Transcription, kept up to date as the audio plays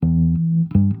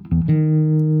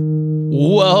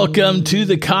Welcome to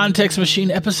the Context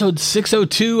Machine, episode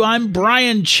 602. I'm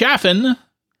Brian Chaffin.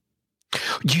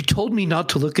 You told me not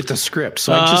to look at the script,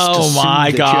 so I just assumed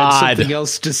my that God. you had something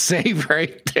else to say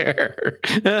right there.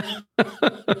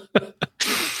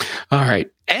 All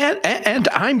right. And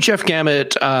I'm Jeff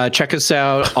Gamet. Check us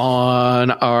out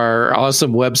on our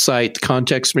awesome website,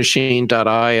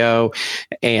 contextmachine.io.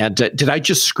 And did I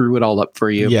just screw it all up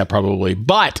for you? Yeah, probably.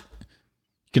 But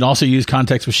you can also use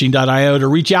contextmachine.io to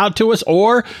reach out to us,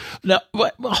 or no,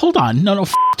 hold on. No,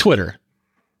 Twitter.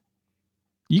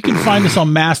 You can find us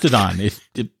on Mastodon, if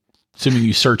assuming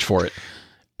you search for it,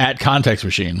 at Context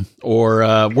Machine. Or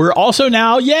we're also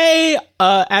now,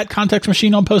 at Context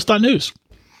Machine on Post.news.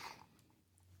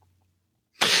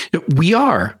 We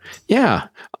are. Yeah.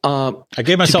 I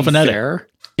gave myself an edit.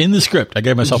 In the script, I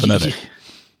gave myself an edit.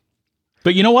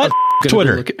 But you know what?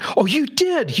 Twitter. Oh, you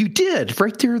did. You did.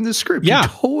 Right there in the script. Yeah. You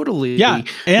totally. Yeah.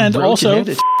 And also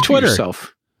Twitter.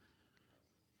 Yourself.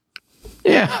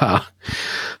 Yeah.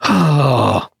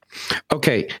 Oh.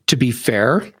 Okay. To be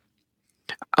fair,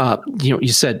 you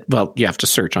said, well, you have to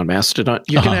search on Mastodon.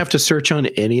 You're going to have to search on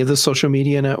any of the social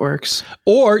media networks.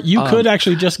 Or you could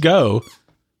actually just go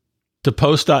to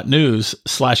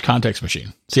post.news/context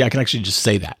machine. See, I can actually just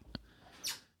say that.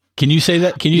 Can you say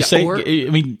that? Can you say,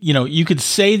 you could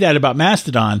say that about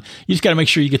Mastodon. You just got to make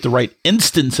sure you get the right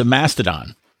instance of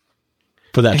Mastodon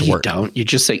for that to work. You don't. You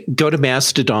just say, go to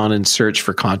Mastodon and search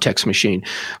for Context Machine.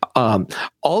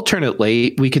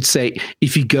 Alternately, we could say,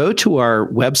 if you go to our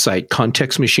website,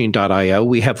 contextmachine.io,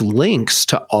 we have links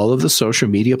to all of the social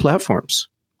media platforms.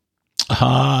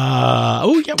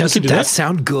 Doesn't that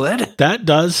sound good? That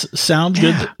does sound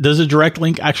good. Does a direct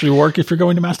link actually work if you're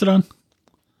going to Mastodon?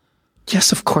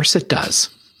 Yes, of course it does.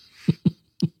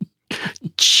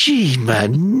 Gee,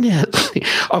 man.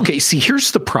 Okay, see,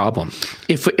 here's the problem.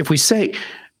 If we say,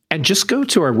 and just go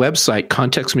to our website,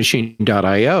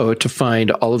 contextmachine.io, to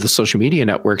find all of the social media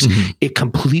networks, it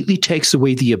completely takes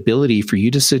away the ability for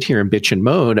you to sit here and bitch and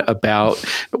moan about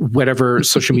whatever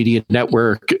social media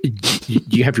network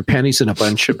you have your panties in a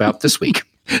bunch about this week.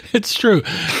 It's true,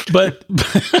 but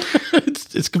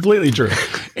it's completely true.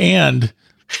 And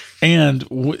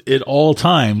at all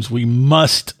times, we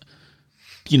must,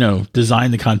 design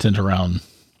the content around,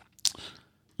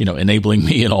 enabling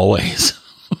me in all ways.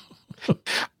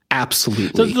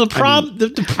 Absolutely. The problem,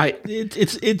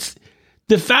 it's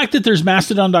the fact that there's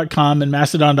mastodon.com and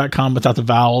mastodon.com without the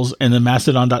vowels, and then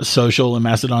mastodon.social and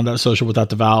mastodon.social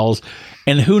without the vowels,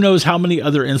 and who knows how many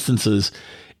other instances.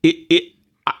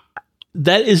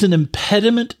 That is an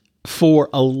impediment for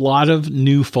a lot of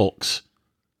new folks.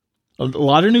 A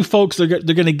lot of new folks, they're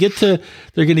going to get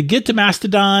to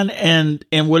Mastodon and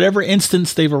whatever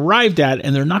instance they've arrived at,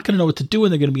 and they're not going to know what to do,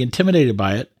 and they're going to be intimidated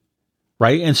by it,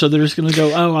 right? And so they're just going to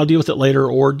go, "Oh, I'll deal with it later,"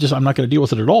 or just I'm not going to deal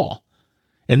with it at all.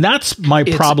 And that's my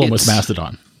problem with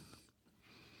Mastodon.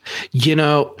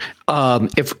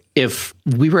 If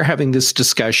we were having this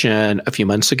discussion a few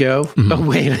months ago, oh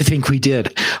wait, I think we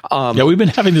did. We've been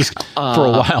having this for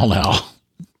a while now.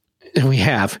 We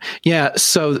have. Yeah.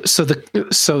 So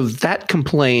that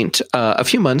complaint a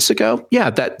few months ago,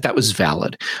 that was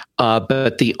valid.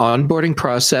 But the onboarding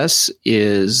process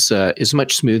is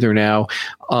much smoother now.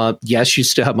 Yes, you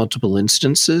still have multiple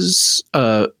instances,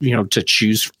 to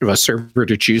choose a server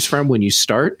to choose from when you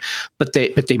start, but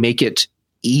they make it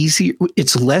easy.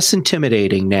 It's less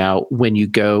intimidating now when you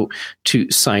go to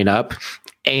sign up.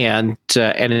 And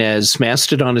as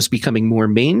Mastodon is becoming more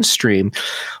mainstream,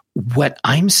 what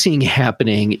I'm seeing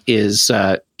happening is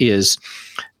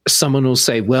someone will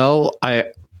say, "Well,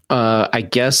 I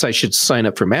guess I should sign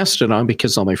up for Mastodon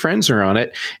because all my friends are on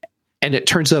it," and it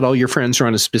turns out all your friends are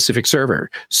on a specific server.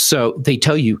 So they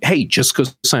tell you, "Hey, just go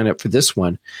sign up for this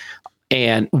one."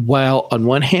 And while on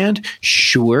one hand,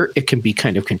 sure, it can be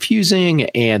kind of confusing,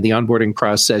 and the onboarding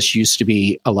process used to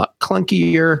be a lot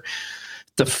clunkier,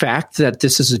 the fact that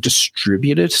this is a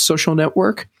distributed social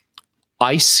network,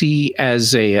 I see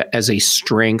as a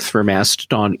strength for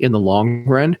Mastodon in the long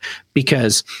run,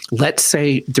 because let's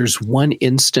say there's one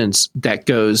instance that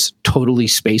goes totally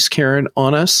space Karen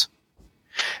on us.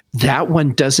 That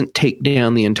one doesn't take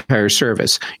down the entire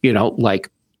service,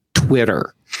 like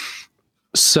Twitter.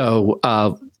 So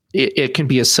it can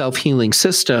be a self-healing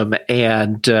system,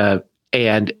 and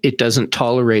it doesn't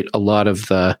tolerate a lot of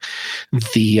the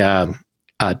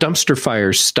dumpster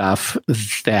fire stuff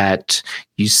that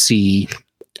you see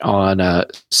on,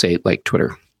 say, like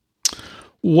Twitter.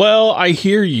 Well, I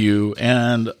hear you,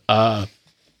 and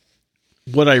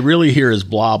what I really hear is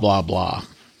blah, blah, blah.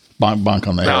 Bonk, bonk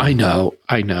on the head. I know.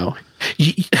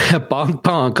 Bonk,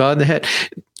 bonk on the head.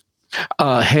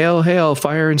 Hail, hail,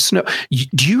 fire and snow.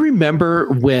 Do you remember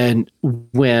when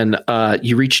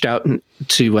you reached out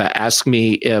to ask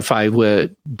me if I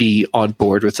would be on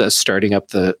board with us starting up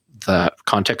the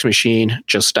Context Machine,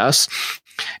 just us?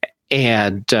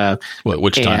 And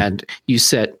which time? And you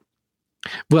said,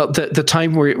 well, the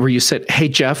time where you said, "Hey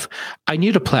Jeff, I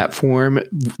need a platform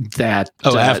that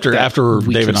after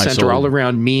we Dave can and I center sold. all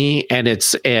around me, and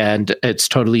it's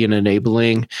totally an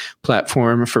enabling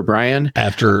platform for Brian."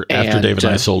 After Dave and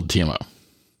I sold TMO,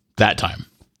 that time,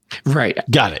 right?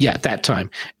 Got it. Yeah, that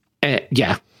time.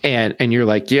 Yeah, and you're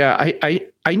like, yeah,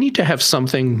 I need to have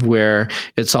something where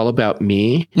it's all about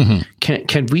me. Mm-hmm.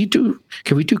 Can we do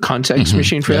Context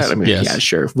Machine for that? I mean, yes. yeah,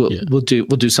 sure. We'll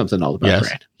do something all about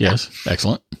Brian. Yes.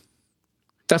 Excellent.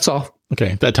 That's all.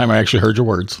 Okay. That time I actually heard your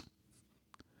words.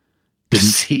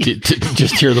 Didn't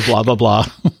just hear the blah, blah, blah.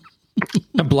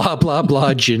 Blah, blah,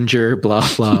 blah, ginger, blah,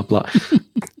 blah, blah.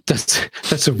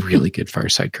 That's a really good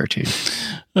Fireside cartoon.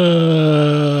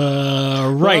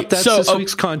 Right. Well, that's this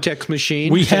week's Context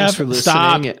Machine. We Thanks have for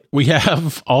listening. We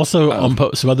have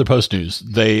also some other post news.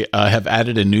 They have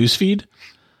added a news feed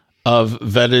of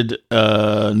vetted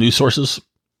news sources.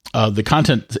 The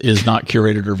content is not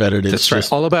curated or vetted. It's That's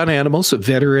right. All about animals,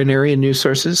 veterinarian news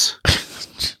sources.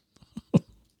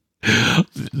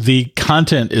 The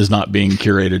content is not being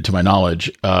curated, to my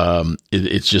knowledge.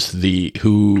 It's just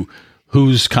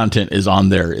whose content is on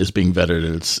there is being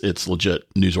vetted. It's legit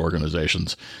news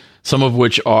organizations, some of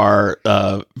which are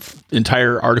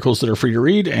entire articles that are free to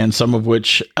read, and some of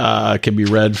which can be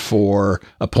read for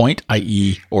a point,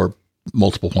 i.e., or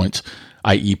multiple points,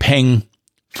 i.e., paying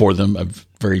for them a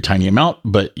very tiny amount,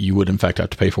 but you would in fact have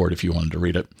to pay for it if you wanted to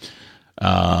read it.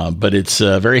 But it's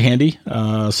very handy.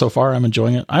 So far, I'm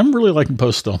enjoying it. I'm really liking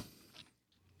Post still.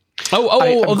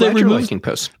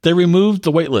 They removed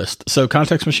the wait list. So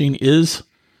Context Machine is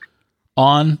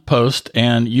on Post,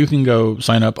 and you can go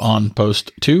sign up on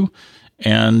Post too.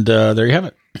 And there you have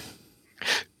it.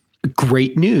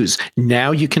 Great news.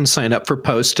 Now you can sign up for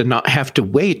Post and not have to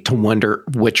wait to wonder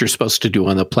what you're supposed to do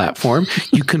on the platform.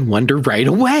 You can wonder right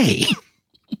away.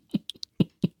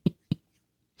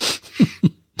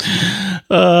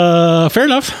 Fair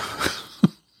enough.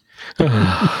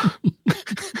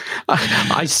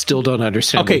 I still don't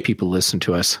understand why people listen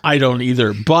to us. I don't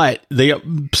either, but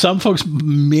some folks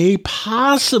may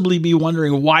possibly be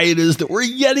wondering why it is that we're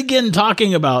yet again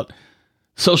talking about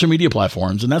social media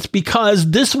platforms. And that's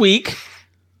because this week,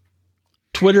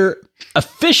 Twitter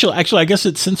actually, I guess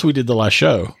it's since we did the last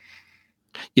show.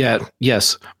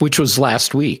 Yes. Which was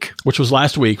last week.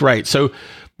 Right. So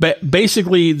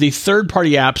basically the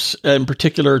third-party apps, in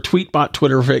particular, Tweetbot,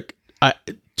 Twitterrific,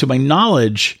 to my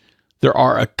knowledge, there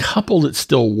are a couple that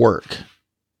still work.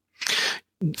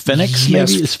 Phoenix,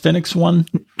 maybe? Is Phoenix one?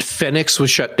 Phoenix was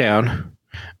shut down.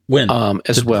 When?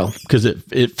 Well. Because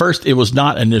at first it was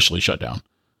not initially shut down.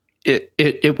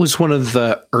 It was one of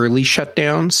the early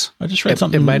shutdowns. I just read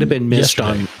something. It might have been missed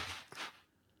yesterday.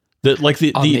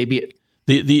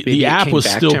 The app was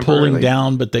still pulling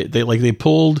down, but they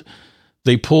pulled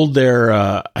their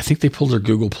I think they pulled their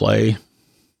Google Play.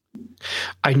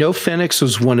 I know Phoenix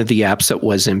was one of the apps that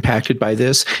was impacted by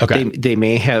this. Okay. They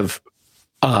may have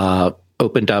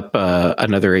opened up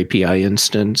another API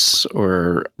instance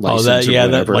or license or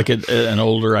whatever. Like an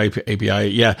older API.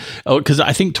 Yeah. Oh, because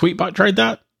I think Tweetbot tried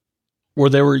that, where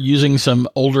they were using some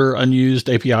older unused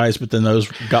APIs, but then those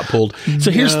got pulled. So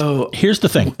here's the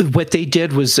thing. What they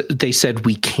did was they said,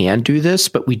 we can do this,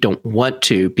 but we don't want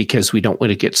to because we don't want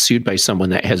to get sued by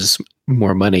someone that has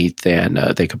more money than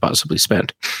they could possibly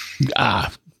spend.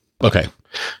 Okay.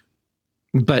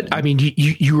 But I mean,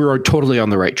 you were totally on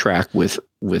the right track with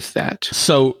that.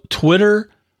 So Twitter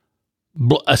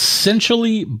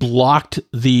essentially blocked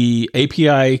the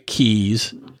API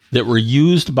keys that were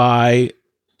used by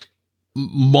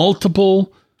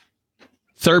multiple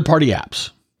third-party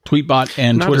apps, Tweetbot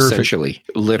and Not Twitter. Essentially,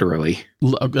 literally.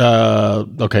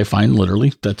 Okay, fine.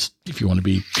 Literally, that's if you want to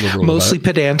be literal. Mostly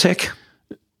pedantic,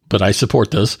 but I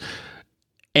support this,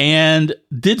 and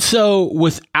did so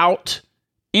without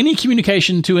any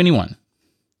communication to anyone,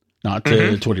 not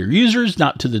to Twitter users,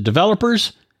 not to the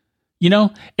developers.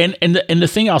 And the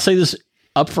thing, I'll say this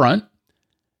up front: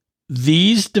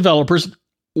 these developers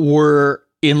were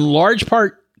in large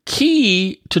part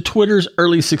key to Twitter's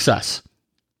early success.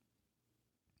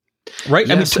 Right?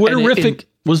 Yes, I mean, Twitterrific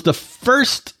was the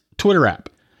first Twitter app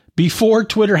before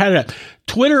Twitter had an app.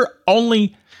 Twitter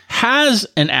only has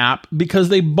an app because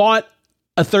they bought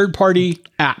a third-party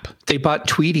app. They bought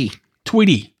Tweety.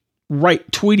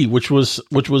 Right, Tweety, which was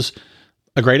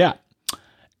a great app.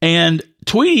 And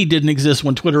Tweety didn't exist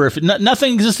when Twitterrific.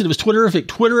 Nothing existed. It was Twitterrific.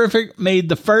 Twitterrific made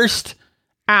the first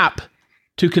app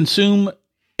to consume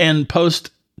and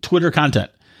post Twitter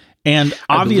content. And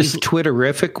obviously,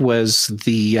 Twitterrific was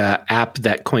the app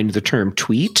that coined the term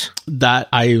tweet. That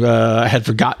I had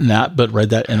forgotten that, but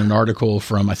read that in an article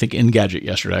from, I think, Engadget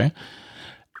yesterday.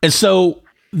 And so,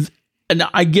 and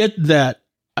I get that.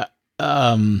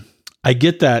 I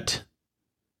get that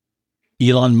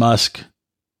Elon Musk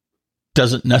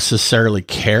doesn't necessarily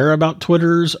care about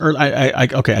Twitter's, or I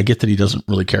get that he doesn't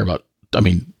really care about. I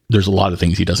mean, there's a lot of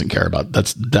things he doesn't care about.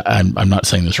 I'm not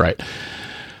saying this right.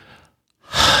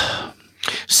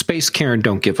 Space Karen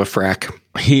don't give a frack.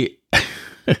 He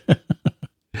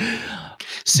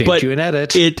saved you an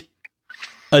edit. It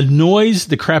annoys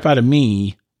the crap out of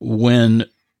me when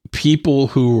people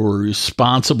who are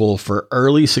responsible for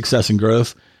early success and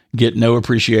growth get no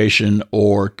appreciation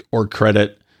or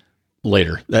credit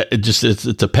later. It's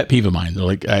a pet peeve of mine. They're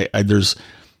like, there's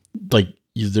like,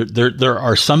 there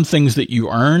are some things that you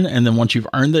earn, and then once you've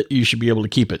earned it, you should be able to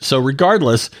keep it. So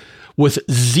regardless, with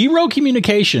zero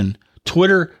communication,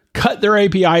 Twitter cut their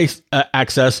API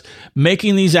access,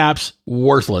 making these apps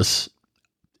worthless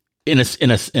in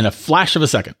a flash of a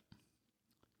second.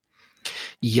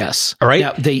 Yes. All right.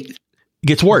 Now, it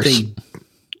gets worse.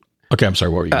 Okay. I'm sorry.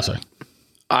 What were you going to say?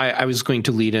 I was going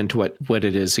to lead into what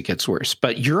it is. It gets worse,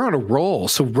 but you're on a roll.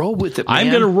 So roll with it, man. I'm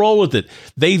going to roll with it.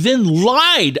 They then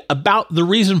lied about the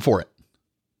reason for it.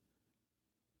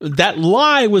 That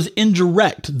lie was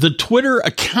indirect. The Twitter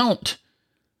account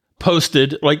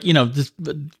posted, this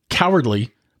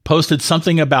cowardly posted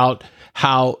something about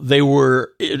how they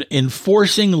were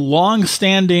enforcing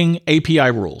long-standing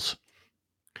API rules.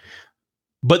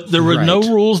 But there were no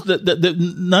rules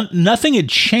nothing had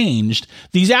changed.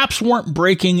 These apps weren't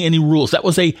breaking any rules. That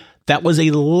was a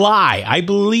lie. I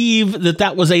believe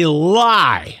that was a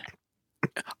lie.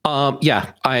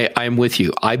 Yeah, I'm with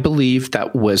you. I believe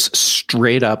that was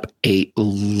straight up a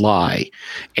lie,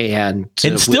 and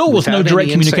still with no direct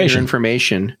communication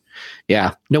information.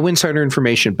 Yeah, no insider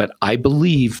information, but I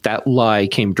believe that lie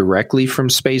came directly from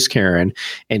Space Karen,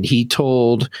 and he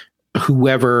told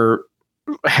whoever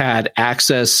had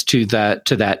access to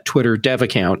that Twitter dev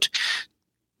account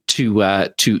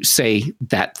to say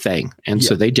that thing, and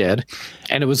so they did,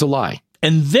 and it was a lie.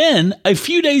 And then a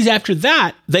few days after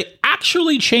that, they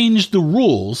actually changed the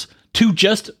rules to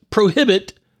just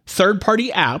prohibit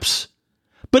third-party apps,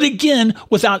 but again,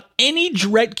 without any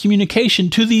direct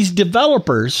communication to these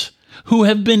developers who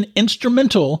have been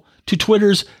instrumental to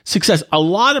Twitter's success. A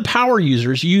lot of power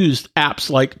users used apps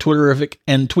like Twitterrific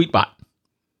and Tweetbot.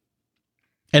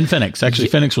 And Phoenix. Actually,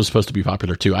 Phoenix was supposed to be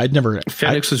popular too.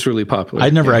 Phoenix was really popular.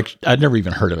 I'd never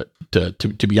even heard of it,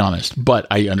 to be honest. But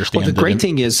I understand. Well, the great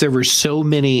thing is there were so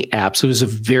many apps. It was a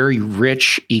very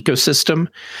rich ecosystem.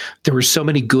 There were so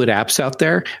many good apps out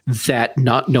there that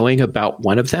not knowing about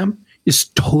one of them is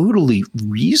totally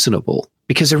reasonable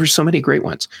because there were so many great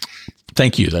ones.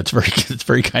 Thank you. That's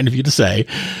very kind of you to say.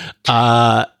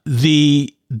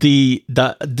 The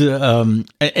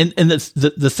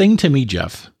thing to me,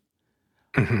 Jeff.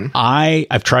 Mm-hmm.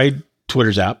 I've tried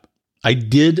Twitter's app. I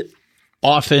did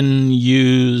often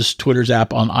use Twitter's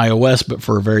app on iOS, but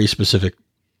for a very specific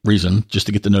reason, just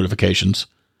to get the notifications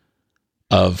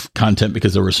of content,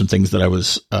 because there were some things that I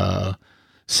was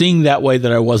seeing that way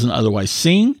that I wasn't otherwise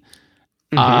seeing.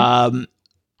 Mm-hmm.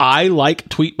 I like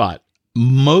Tweetbot.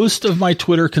 Most of my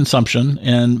Twitter consumption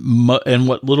and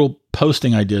what little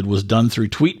posting I did was done through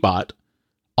Tweetbot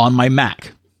on my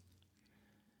Mac.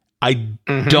 I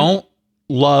don't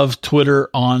love Twitter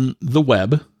on the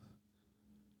web,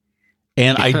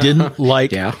 and I didn't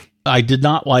like. I did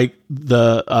not like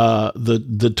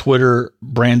the Twitter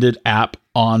branded app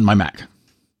on my Mac.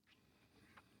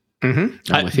 I'm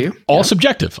with you. All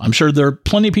subjective. I'm sure there are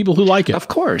plenty of people who like it. Of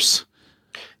course.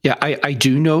 Yeah, I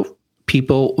do know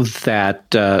people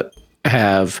that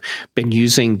have been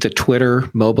using the Twitter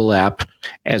mobile app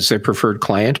as their preferred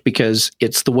client because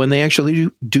it's the one they actually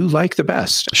do like the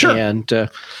best. Sure. And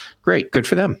great. Good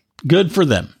for them. Good for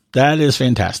them. That is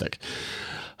fantastic.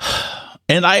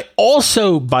 And I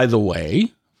also, by the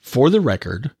way, for the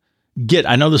record,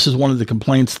 I know this is one of the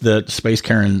complaints that Space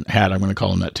Karen had. I'm going to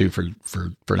call him that too for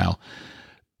now.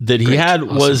 That he had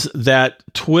awesome. Was that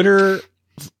Twitter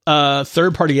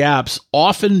third-party apps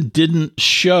often didn't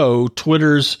show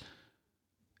Twitter's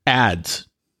ads,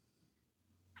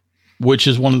 which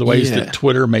is one of the ways that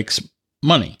Twitter makes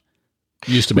money.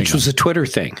 Used to make which was a Twitter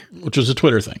thing.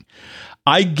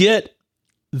 I get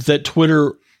that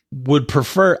Twitter would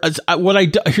prefer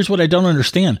here's what I don't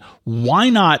understand. Why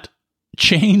not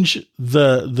change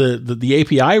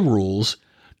the API rules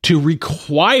to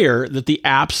require that the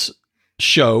apps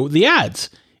show the ads.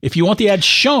 If you want the ads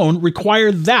shown,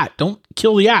 require that. Don't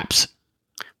kill the apps.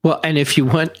 Well, and if you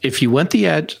want the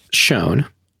ad shown,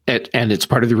 and it's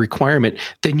part of the requirement,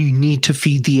 then you need to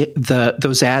feed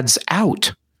those ads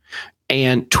out.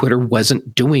 And Twitter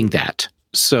wasn't doing that.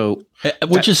 So,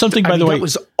 which is something, by the way, that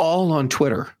was all on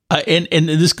Twitter. And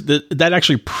that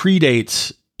actually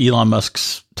predates Elon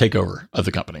Musk's takeover of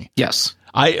the company. Yes,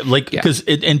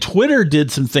 and Twitter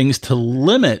did some things to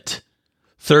limit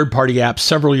third-party apps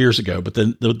several years ago, but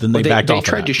then they backed off. They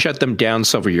tried to shut them down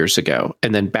several years ago,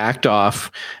 and then backed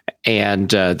off, and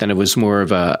then it was more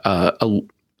of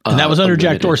and that was under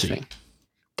Jack Dorsey. Thing.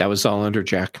 That was all under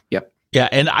Jack. Yep. Yeah,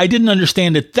 and I didn't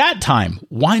understand at that time,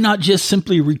 why not just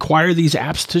simply require these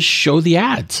apps to show the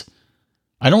ads?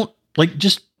 I don't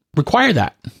just require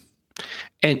that.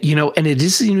 And and it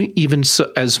isn't even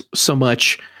so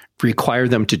much require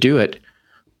them to do it.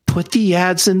 Put the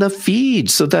ads in the feed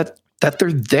so that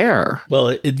they're there.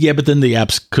 Well, but then the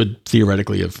apps could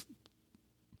theoretically have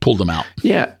pulled them out.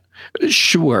 Yeah,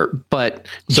 sure. But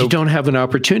you don't have an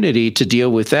opportunity to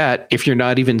deal with that if you're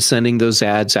not even sending those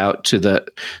ads out to the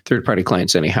third-party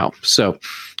clients anyhow. So,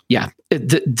 yeah,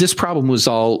 this problem was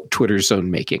all Twitter's own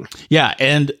making. Yeah,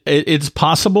 and it's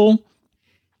possible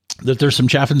that there's some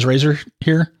Chaffin's razor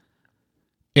here,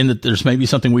 and that there's maybe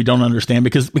something we don't understand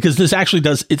because this actually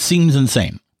it seems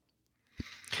insane.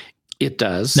 It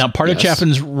does. Now, part of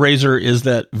Chaffin's razor is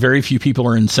that very few people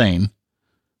are insane.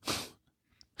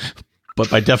 But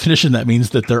by definition, that means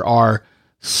that there are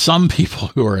some people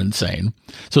who are insane.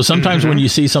 So sometimes when you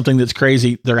see something that's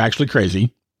crazy, they're actually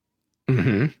crazy.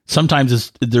 Mm-hmm.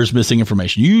 Sometimes there's missing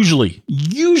information. Usually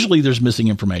there's missing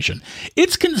information.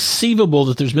 It's conceivable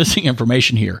that there's missing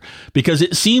information here because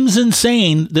it seems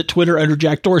insane that Twitter under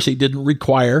Jack Dorsey didn't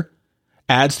require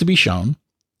ads to be shown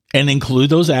and include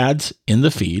those ads in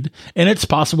the feed. And it's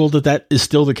possible that is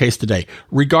still the case today.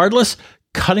 Regardless,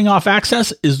 cutting off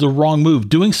access is the wrong move.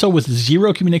 Doing so with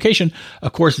zero communication.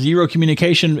 Of course, zero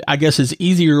communication, I guess, is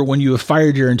easier when you have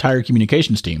fired your entire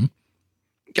communications team.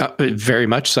 Very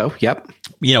much so. Yep.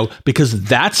 Because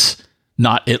that's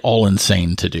not at all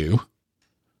insane to do.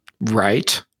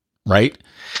 Right. I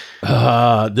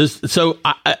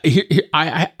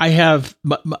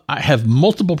have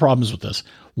multiple problems with this.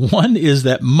 One is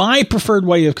that my preferred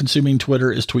way of consuming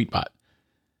Twitter is Tweetbot.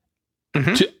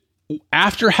 Mm-hmm.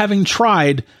 After having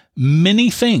tried many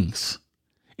things,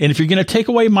 and if you're going to take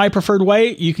away my preferred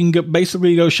way, you can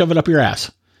basically go shove it up your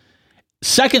ass.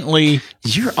 Secondly,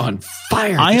 you're on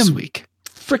fire this week.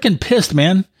 Freaking pissed,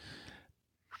 man.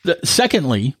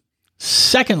 Secondly,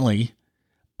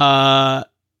 I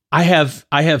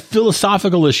have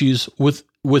philosophical issues with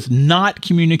not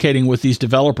communicating with these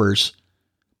developers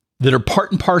that are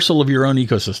part and parcel of your own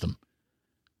ecosystem,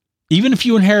 even if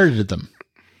you inherited them.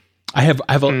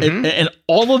 And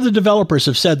all of the developers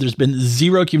have said there's been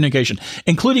zero communication,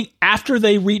 including after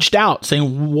they reached out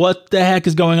saying, what the heck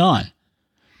is going on?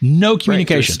 No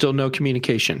communication. Right, there's still no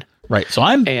communication. Right. So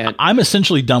I'm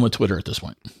essentially done with Twitter at this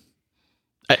point.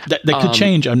 That could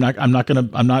change. I'm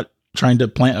not trying to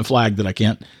plant a flag that I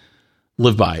can't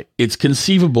live by. It's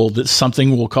conceivable that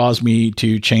something will cause me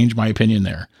to change my opinion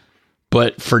there.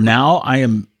 But for now,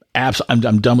 I'm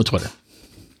done with Twitter.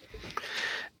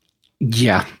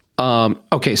 Yeah.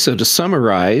 Okay. So to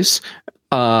summarize,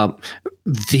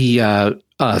 the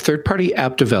third-party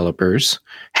app developers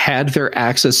had their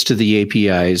access to the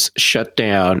APIs shut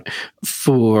down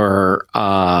for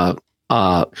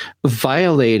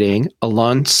violating a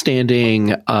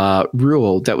long-standing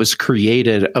rule that was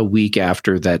created a week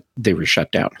after that they were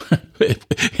shut down.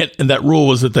 And that rule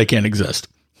was that they can't exist.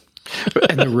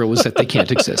 And the rule was that they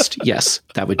can't exist. Yes,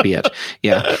 that would be it.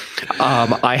 Yeah.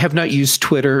 I have not used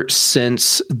Twitter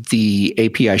since the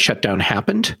API shutdown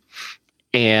happened.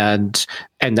 And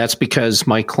that's because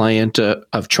my client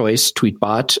of choice,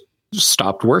 Tweetbot,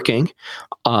 stopped working.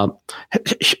 And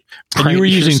you were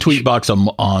using Tweetbot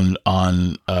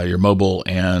on your mobile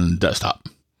and desktop.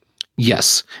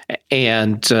 Yes.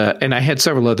 And I had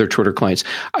several other Twitter clients.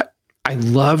 I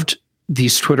loved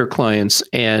these Twitter clients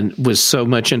and was so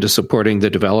much into supporting the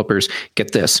developers.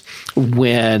 Get this,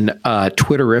 when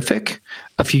Twitterrific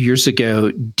a few years ago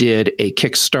did a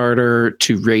Kickstarter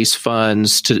to raise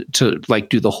funds to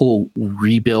do the whole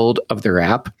rebuild of their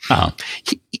app,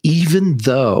 even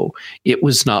though it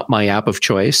was not my app of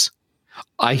choice,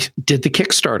 I did the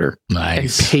Kickstarter and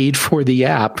paid for the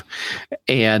app.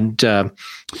 And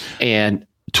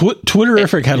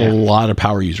Twitterrific had a lot of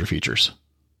power user features.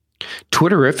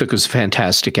 Twitterrific was a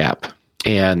fantastic app,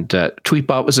 and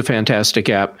Tweetbot was a fantastic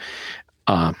app.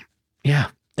 And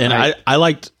I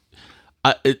liked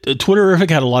Twitterrific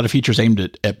had a lot of features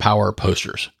aimed at power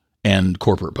posters and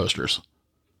corporate posters.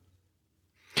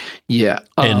 Yeah.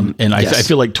 And yes. I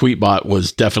feel like Tweetbot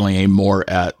was definitely aimed more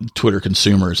at Twitter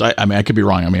consumers. I mean, I could be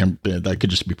wrong. I mean, I could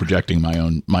just be projecting my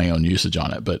own usage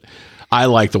on it, but I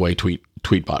like the way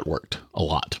Tweetbot worked a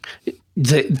lot.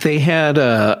 They had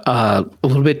a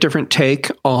little bit different take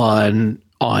on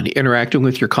interacting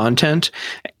with your content.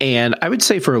 And I would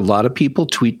say for a lot of people,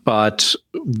 Tweetbot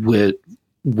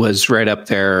was right up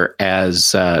there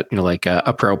as, like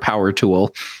a pro power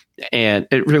tool. And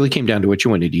it really came down to what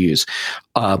you wanted to use.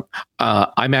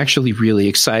 I'm actually really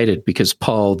excited because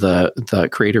Paul, the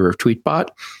creator of Tweetbot,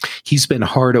 he's been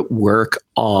hard at work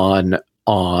on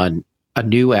a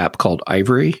new app called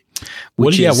Ivory.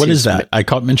 What is that? I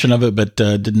caught mention of it, but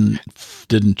didn't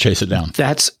chase it down.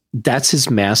 That's his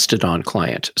Mastodon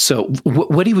client. So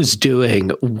what he was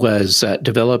doing was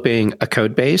developing a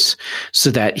code base so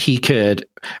that he could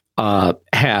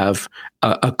have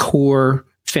a core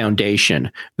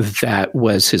foundation that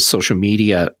was his social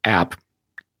media app,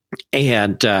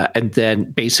 and then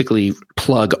basically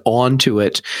plug onto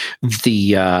it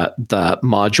the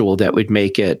module that would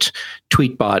make it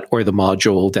Tweetbot or the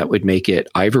module that would make it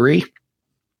Ivory.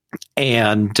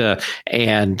 And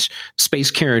Space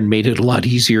Karen made it a lot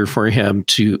easier for him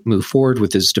to move forward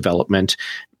with his development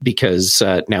because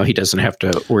now he doesn't have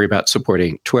to worry about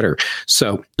supporting Twitter.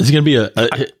 So is it going to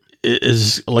be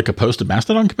is like a Post a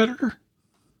Mastodon competitor?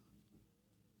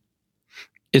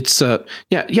 It's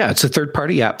it's a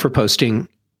third-party app for posting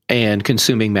and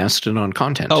consuming Mastodon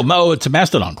content. Oh, it's a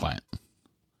Mastodon client.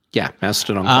 Yeah,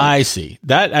 Mastodon client. I see.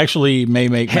 That actually may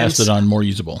make Hence, Mastodon more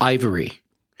usable. Ivory.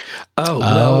 You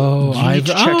need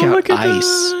to check out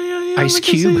Ice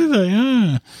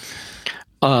Cube.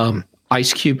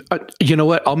 Ice Cube. You know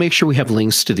what? I'll make sure we have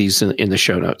links to these in the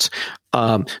show notes.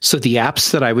 So the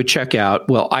apps that I would check out,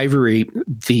 well, Ivory,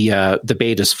 the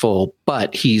beta is full,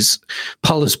 but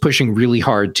Paul is pushing really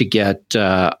hard to get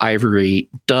Ivory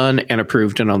done and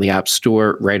approved and on the App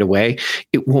Store right away.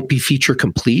 It won't be feature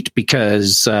complete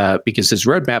because his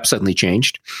roadmap suddenly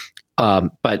changed,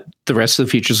 but the rest of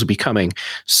the features will be coming.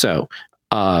 So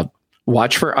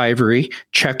watch for Ivory,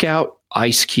 check out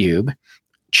Ice Cube,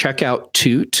 check out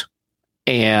Toot.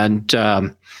 And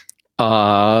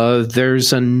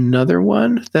there's another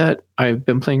one that I've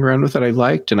been playing around with that I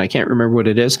liked, and I can't remember what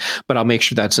it is, but I'll make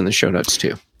sure that's in the show notes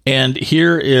too. And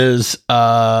here is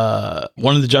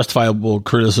one of the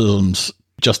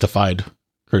justified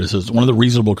criticisms. One of the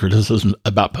reasonable criticisms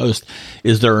about Post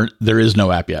is there is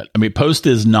no app yet. I mean, Post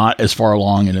is not as far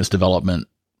along in its development,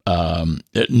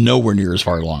 nowhere near as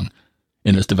far along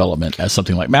in its development as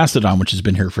something like Mastodon, which has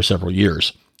been here for several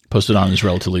years. Postodon is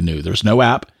relatively new. There's no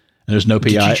app and there's no PI.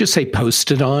 Did you just say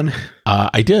Postodon?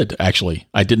 I did, actually.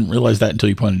 I didn't realize that until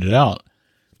you pointed it out.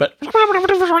 But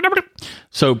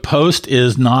so Post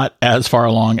is not as far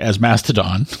along as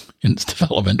Mastodon in its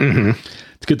development. Mm-hmm.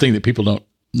 It's a good thing that people don't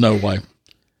know why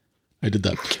I did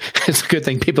that. It's a good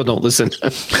thing people don't listen.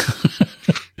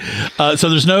 So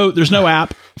there's no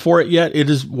app for it yet. It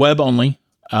is web only,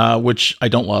 which I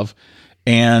don't love.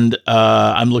 And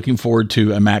I'm looking forward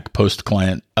to a Mac Post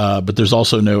client, but there's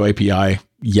also no API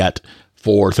yet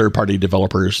for third-party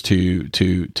developers to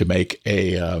make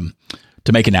an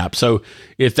app. So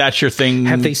if that's your thing,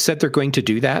 have they said they're going to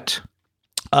do that?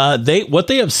 What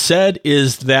they have said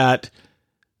is that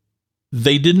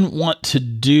they didn't want to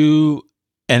do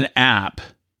an app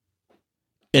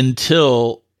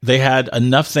until they had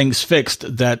enough things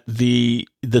fixed that the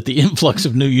influx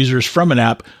of new users from an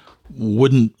app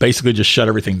wouldn't basically just shut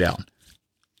everything down.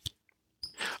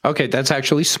 Okay, that's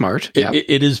actually smart. Yeah,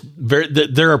 it is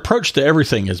their approach to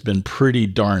everything has been pretty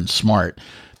darn smart.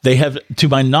 They have, to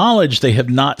my knowledge, they have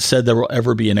not said there will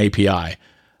ever be an API.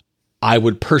 I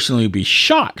would personally be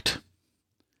shocked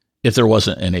if there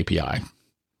wasn't an API. I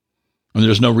mean,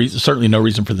 there's certainly no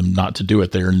reason for them not to do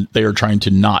it. They are trying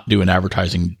to not do an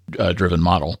advertising driven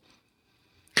model.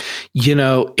 You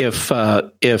know,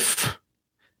 if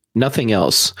nothing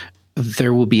else,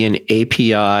 there will be an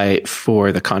API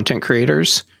for the content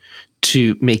creators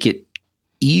to make it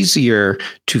easier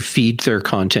to feed their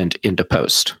content into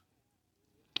Post.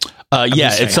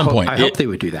 At some point. I hope they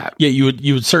would do that. Yeah,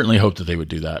 you would certainly hope that they would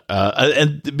do that.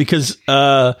 And because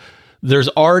there's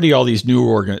already all these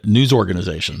new news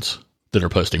organizations that are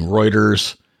posting.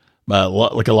 Reuters,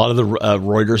 like a lot of the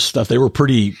Reuters stuff, they were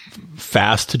pretty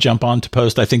fast to jump on to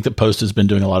Post. I think that Post has been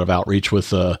doing a lot of outreach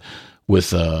with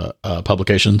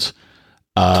publications.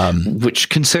 Which,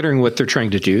 considering what they're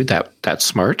trying to do, that's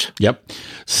smart. Yep.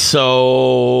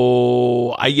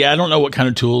 So I don't know what kind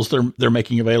of tools they're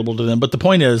making available to them, but the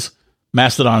point is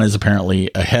Mastodon is apparently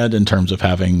ahead in terms of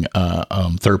having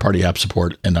third-party app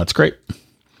support, and that's great.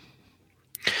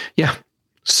 Yeah.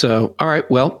 So, all right.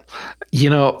 Well,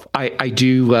 I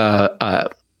do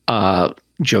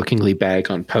jokingly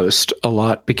bag on Post a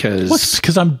lot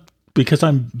because I'm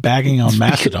bagging on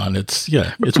Mastodon. It's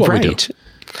what we do.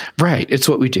 Right. It's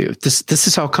what we do. This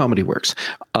is how comedy works.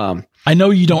 I know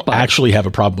you don't actually have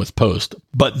a problem with Post,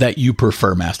 but that you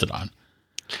prefer Mastodon.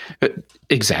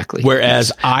 Exactly.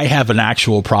 Whereas I have an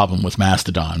actual problem with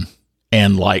Mastodon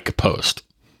and like Post.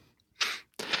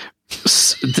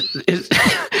 This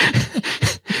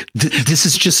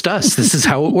is just us. This is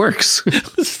how it works.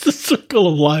 This is the circle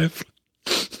of life.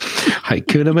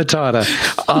 Hakuna Matata.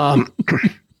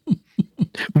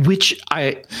 Which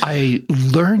I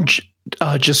learned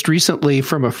just recently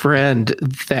from a friend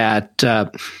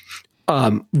that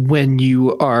when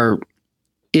you are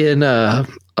in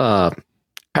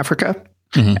Africa,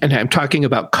 and I'm talking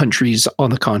about countries on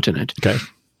the continent. Okay.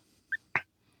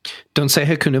 Don't say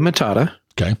Hakuna Matata.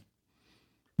 Okay.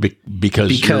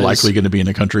 Because you're likely going to be in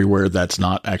a country where that's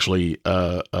not actually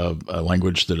a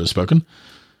language that is spoken,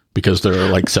 because there are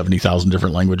like 70,000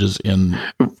 different languages in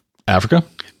Africa.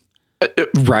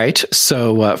 Right.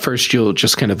 So first you'll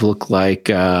just kind of look like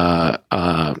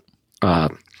an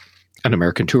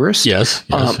American tourist. Yes.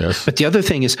 But the other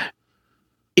thing is,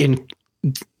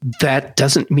 that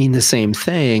doesn't mean the same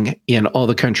thing in all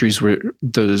the countries where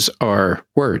those are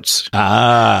words.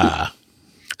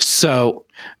 So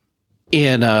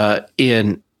in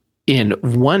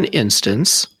one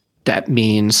instance, that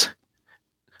means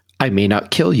I may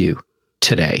not kill you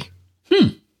today.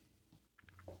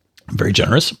 Very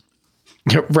generous.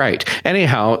 Right.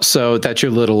 Anyhow, so that's your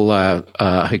little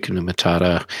Hakuna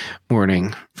Matata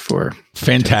warning for.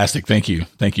 Fantastic. Thank you.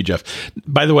 Thank you, Jeff.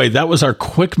 By the way, that was our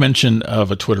quick mention of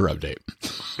a Twitter update.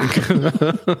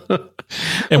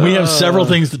 And we have several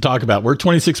things to talk about. We're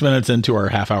 26 minutes into our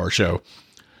half-hour show.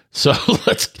 So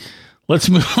let's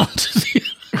move on to the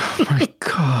oh my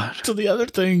God. to the other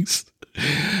things.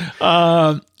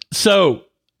 So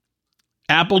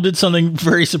Apple did something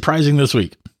very surprising this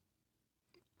week.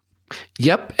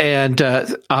 Yep, and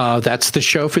that's the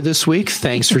show for this week.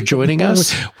 Thanks for joining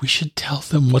us. We should tell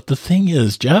them what the thing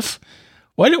is, Jeff.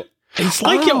 Why do it's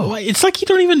like it's like you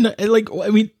don't even like? I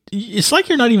mean, it's like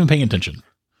you're not even paying attention,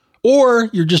 or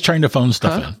you're just trying to phone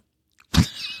stuff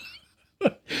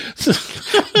in.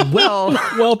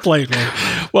 Well played, man.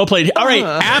 Well played. All right,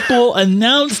 Apple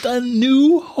announced a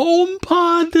new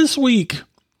HomePod this week.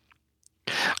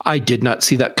 I did not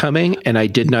see that coming, and I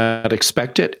did not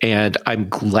expect it. And I'm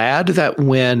glad that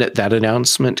when that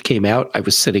announcement came out, I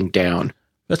was sitting down.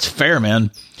 That's fair,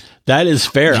 man. That is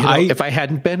fair. If I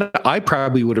hadn't been, I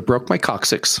probably would have broke my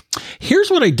coccyx.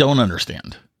 Here's what I don't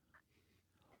understand.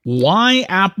 Why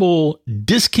Apple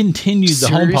discontinued the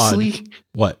HomePod.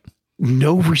 What?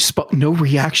 No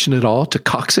reaction at all to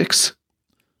coccyx?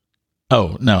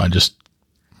 Oh, no,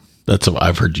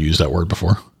 I've heard you use that word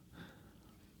before.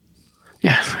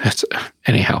 Yeah, that's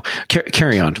anyhow.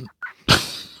 Carry on.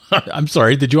 I'm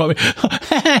sorry. Did you want me?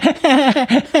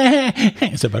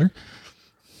 Is that better?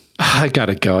 I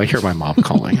gotta go. I hear my mom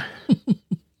calling.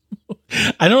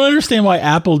 I don't understand why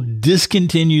Apple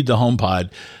discontinued the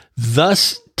HomePod,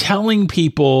 thus telling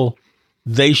people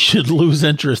they should lose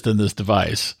interest in this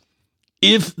device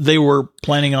if they were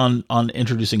planning on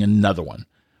introducing another one.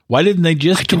 Why didn't they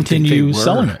just continue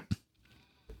selling it?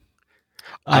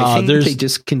 I think they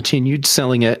discontinued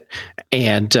selling it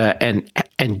and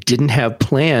didn't have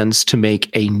plans to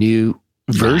make a new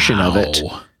version of it.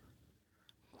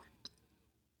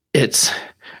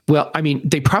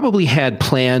 They probably had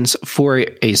plans for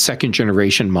a second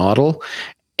generation model,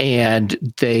 and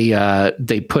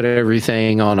they put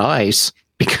everything on ice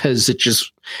because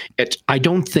I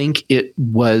don't think it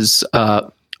was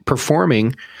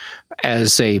performing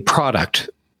as a product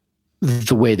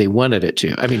the way they wanted it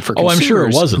to. I mean, for consumers I'm sure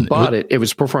it wasn't. Who bought it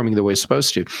was performing the way it's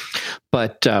supposed to.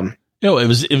 But it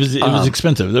was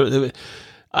expensive.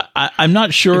 I'm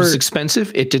not sure. It was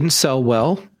expensive. It didn't sell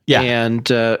well. Yeah,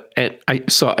 and I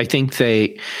think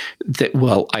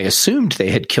I assumed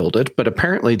they had killed it, but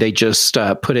apparently they just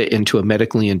put it into a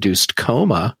medically induced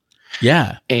coma.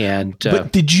 Yeah,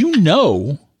 but did you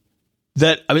know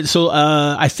that? I mean, so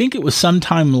I think it was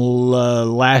sometime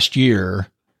last year.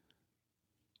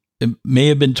 It may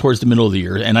have been towards the middle of the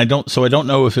year, and I don't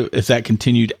know if that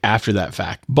continued after that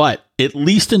fact. But at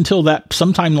least until that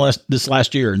sometime this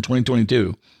last year in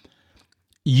 2022,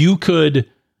 you could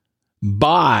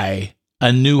buy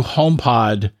a new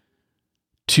HomePod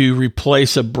to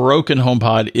replace a broken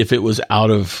HomePod if it was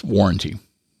out of warranty.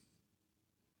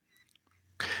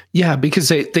 Yeah, because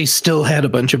they still had a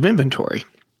bunch of inventory.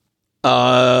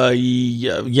 Yeah,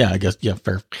 I guess, yeah,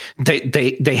 fair.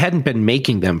 They hadn't been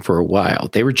making them for a while.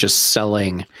 They were just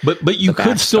selling. But you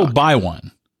could still buy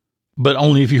one, but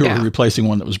only if you were replacing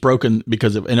one that was broken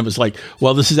and it was like,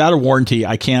 well, this is out of warranty.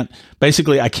 I can't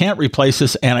replace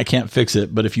this and I can't fix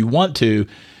it. But if you want to,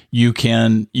 you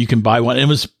can buy one. And it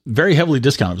was very heavily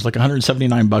discounted. It was like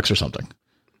 $179 or something,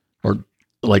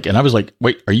 and I was like,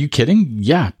 wait, are you kidding?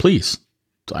 Yeah, please.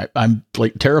 I'm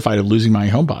like terrified of losing my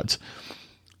HomePods.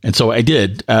 And so I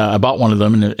did. I bought one of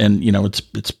them, and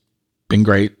it's been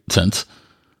great since.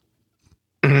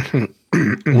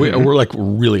 We're like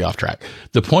really off track.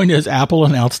 The point is, Apple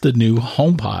announced a new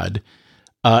HomePod,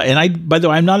 and by the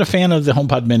way, I'm not a fan of the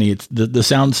HomePod Mini. It's the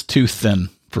sound's too thin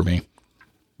for me.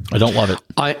 I don't love it.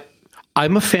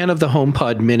 I'm a fan of the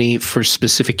HomePod Mini for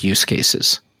specific use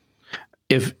cases.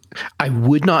 If I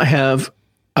would not have,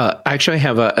 actually, I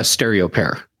have a stereo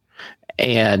pair,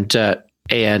 and do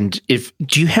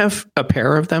you have a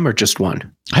pair of them or just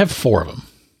one? I have 4 of them.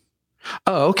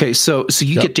 Oh, okay. So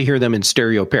you get to hear them in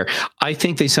stereo pair. I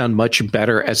think they sound much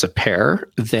better as a pair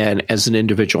than as an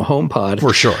individual HomePod.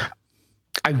 For sure.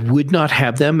 I would not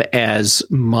have them as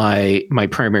my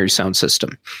primary sound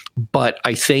system, but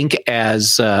I think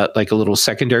as like a little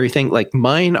secondary thing, like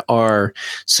mine are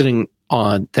sitting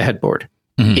on the headboard.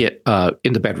 In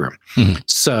the bedroom.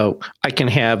 So I can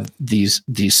have these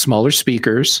smaller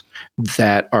speakers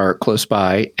that are close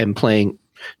by and playing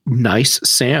nice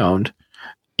sound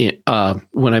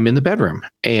when I'm in the bedroom.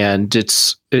 And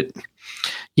it's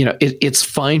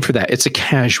fine for that. It's a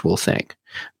casual thing,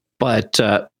 but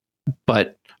I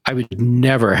would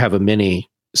never have a Mini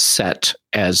set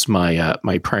as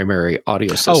my primary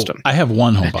audio system. Oh, I have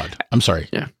one HomePod. I'm sorry.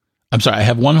 Yeah. I'm sorry. I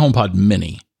have one HomePod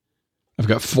Mini. I've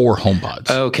got 4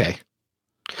 HomePods. Okay.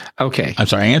 I'm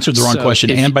sorry. I answered the wrong question.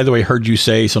 And by the way, heard you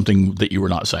say something that you were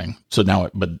not saying. So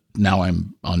now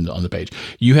I'm on the page.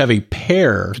 You have a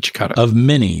pair of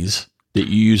Minis that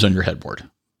you use on your headboard.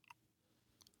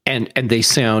 And they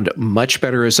sound much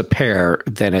better as a pair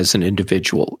than as an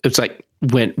individual. It's like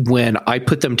when I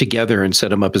put them together and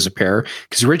set them up as a pair,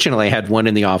 because originally I had one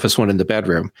in the office, one in the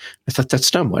bedroom. I thought,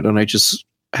 that's dumb. Why don't I just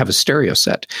have a stereo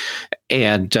set?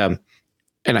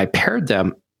 And I paired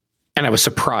them, and I was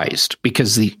surprised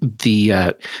because the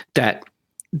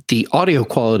audio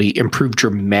quality improved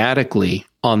dramatically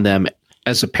on them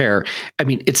as a pair. I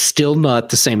mean, it's still not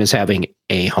the same as having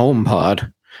a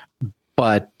HomePod,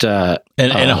 but and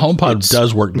a HomePod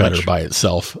does work better by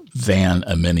itself than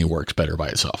a Mini works better by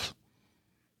itself,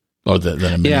 or than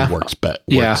a Mini works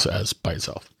as by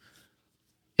itself.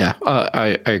 Yeah,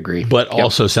 I agree. But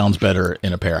also sounds better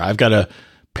in a pair. I've got a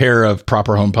pair of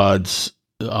proper HomePods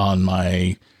on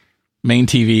my main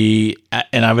TV,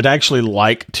 and I would actually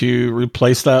like to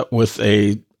replace that with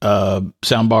a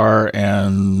soundbar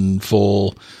and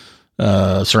full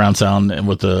surround sound and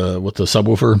with the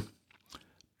subwoofer.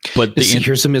 But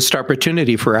here's a missed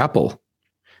opportunity for Apple.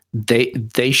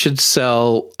 They should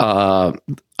sell a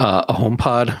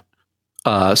HomePod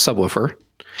subwoofer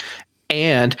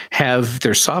and have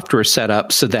their software set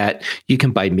up so that you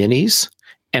can buy Minis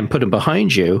and put them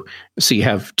behind you. So you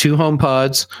have 2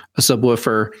 HomePods, a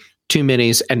subwoofer, 2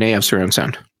 Minis, and they have surround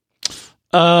sound.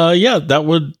 Yeah, that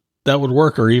would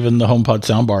work. Or even the HomePod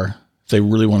soundbar, if they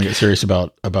really want to get serious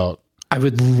about. I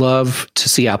would love to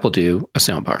see Apple do a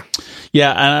soundbar.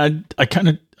 Yeah, and I kind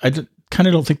of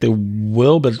don't think they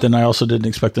will, but then I also didn't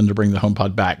expect them to bring the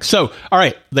HomePod back. So, all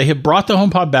right, they have brought the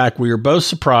HomePod back. We are both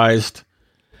surprised.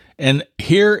 And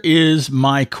here is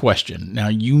my question. Now,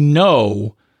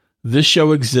 this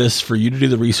show exists for you to do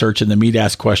the research and then me to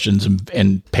ask questions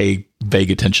and pay vague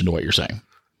attention to what you're saying.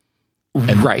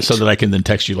 And right. So that I can then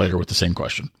text you later with the same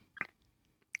question.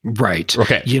 Right.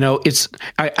 Okay.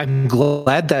 I'm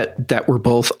glad that we're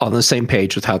both on the same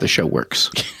page with how the show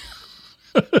works.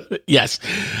 Yes.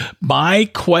 My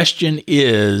question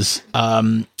is,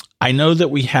 I know that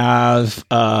we have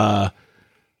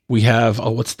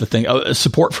what's the thing?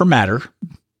 Support for Matter,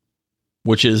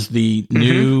 which is the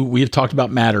new, we have talked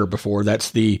about Matter before.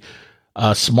 That's the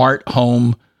smart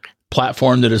home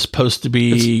platform that is supposed to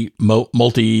be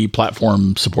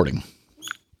multi-platform supporting.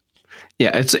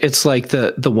 Yeah, it's like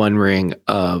the One Ring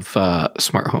of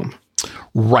smart home.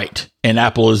 Right. And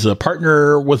Apple is a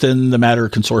partner within the Matter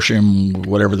consortium,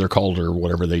 whatever they're called or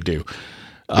whatever they do.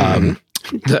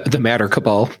 The Matter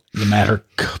cabal. The Matter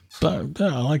cabal.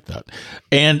 I like that.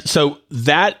 And so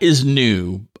that is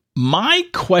new. My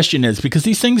question is, because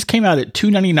these things came out at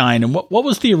 $299, and what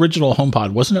was the original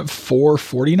HomePod? Wasn't it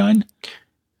 $449?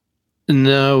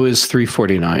 No, it was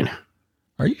 $349.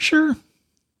 Are you sure?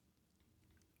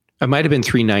 It might have been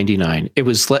 $399. It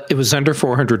was under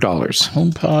 $400.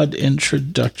 HomePod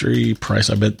introductory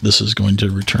price. I bet this is going to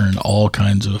return all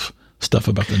kinds of stuff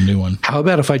about the new one. How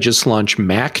about if I just launch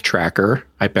Mac Tracker?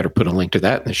 I better put a link to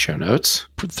that in the show notes.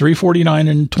 $349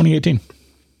 in 2018.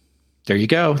 There you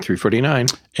go,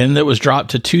 $349. And that was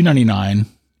dropped to $299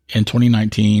 in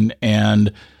 2019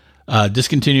 and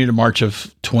discontinued in March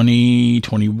of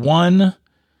 2021.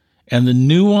 And the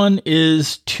new one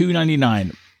is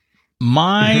 $299.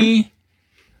 My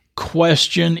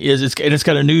question is, it's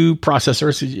got a new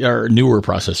processor, or newer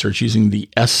processor. It's using the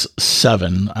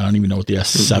S7. I don't even know what the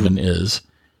S7 is.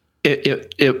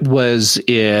 It was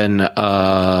in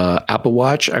Apple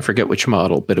Watch. I forget which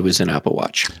model, but it was in Apple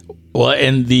Watch. Well,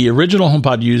 and the original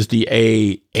HomePod used the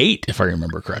A8, if I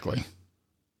remember correctly.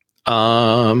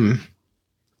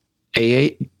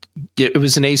 A8. It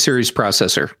was an A series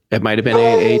processor. It might have been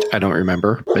A8. I don't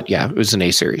remember, but yeah, it was an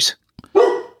A series.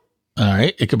 All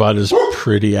right. Ichabod is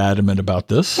pretty adamant about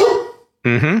this.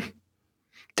 Mm-hmm.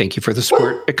 Thank you for the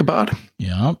support, Ichabod.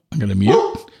 Yeah. I'm going to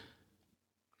mute.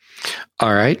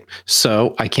 All right.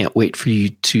 So I can't wait for you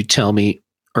to tell me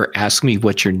or ask me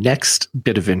what your next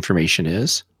bit of information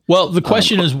is. Well, the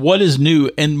question is, what is new?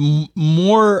 And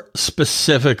more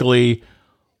specifically,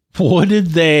 what did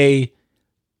they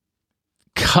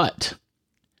cut?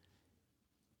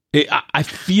 I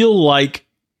feel like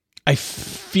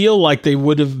they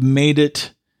would have made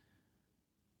it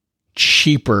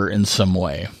cheaper in some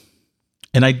way.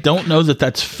 And I don't know that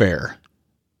that's fair.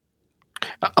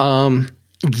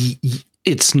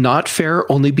 It's not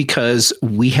fair only because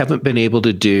we haven't been able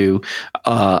to do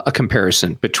a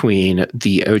comparison between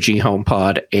the OG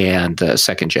HomePod and the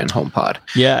second gen HomePod.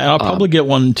 Yeah, and I'll probably get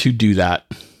one to do that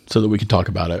so that we can talk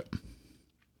about it.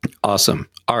 Awesome.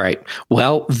 All right.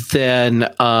 Well, then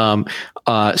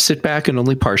sit back and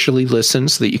only partially listen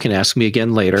so that you can ask me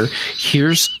again later.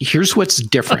 Here's what's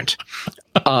different.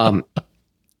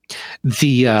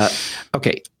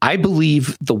 Okay, I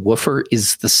believe the woofer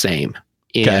is the same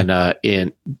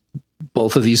in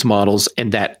both of these models,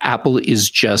 and that Apple is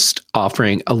just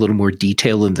offering a little more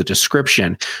detail in the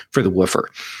description for the woofer.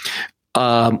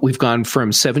 We've gone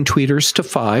from 7 tweeters to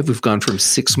 5. We've gone from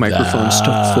 6 microphones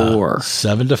to 4.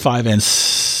 7 to 5 and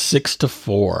 6 to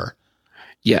 4.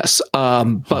 Yes.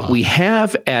 But we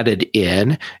have added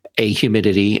in a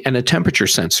humidity and a temperature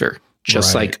sensor,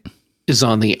 just like is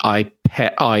on the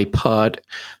iPod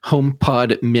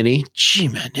HomePod Mini. Gee,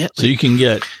 man. So you can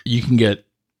get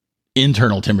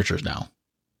internal temperatures now.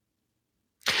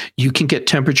 You can get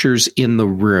temperatures in the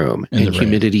room and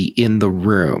humidity in the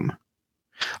room.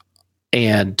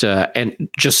 And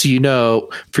just so you know,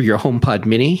 for your HomePod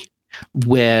Mini,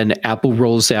 when Apple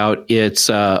rolls out its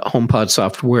HomePod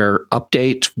software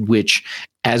update, which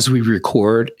as we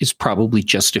record is probably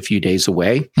just a few days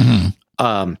away,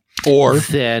 or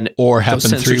happened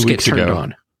 3 weeks ago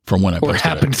on. From when I posted or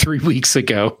happened 3 weeks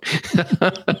ago.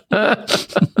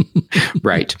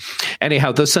 Right.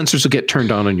 Anyhow, those sensors will get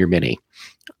turned on your Mini.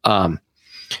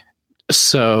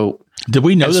 So did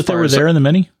we know that they were there in the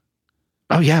Mini?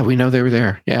 Oh yeah, we know they were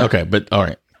there. Yeah. Okay, but all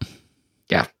right.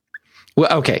 Yeah.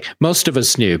 Well, okay. Most of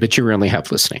us knew, but you were only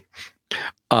half listening.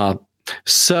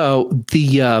 So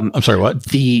the I'm sorry, what?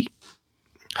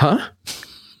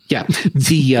 Yeah.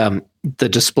 The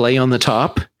display on the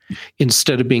top,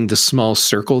 instead of being the small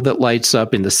circle that lights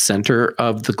up in the center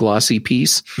of the glossy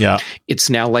piece, it's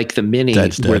now like the Mini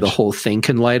where the whole thing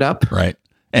can light up. Right.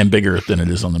 And bigger than it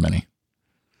is on the Mini.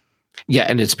 Yeah,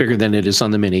 and it's bigger than it is on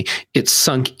the Mini. It's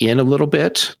sunk in a little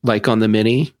bit, like on the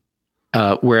Mini,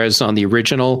 whereas on the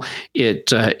original,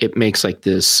 it makes like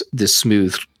this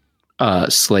smooth,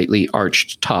 slightly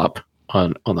arched top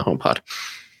on the HomePod.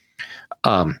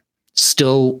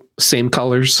 Still same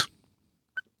colors,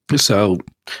 so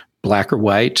black or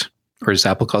white, or as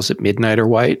Apple calls it, midnight or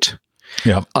white.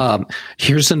 Yeah.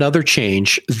 Here's another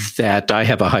change that I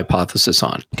have a hypothesis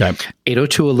on. Okay.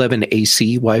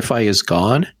 802.11ac Wi-Fi is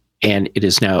gone, and it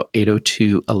is now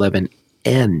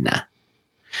 802.11n,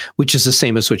 which is the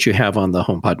same as what you have on the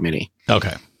HomePod Mini.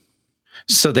 Okay.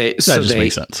 So that just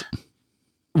makes sense.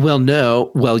 Well,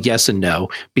 no. Well, yes and no,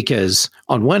 because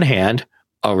on one hand,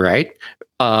 all right,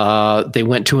 they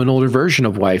went to an older version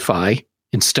of Wi-Fi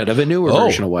instead of a newer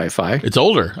version of Wi-Fi. It's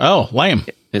older. Oh, lame.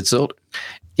 It's old.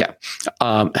 Yeah.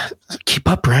 Keep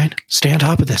up, Brian. Stay on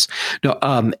top of this. No.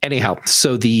 Anyhow,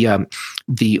 so the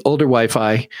older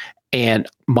Wi-Fi, and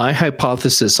my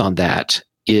hypothesis on that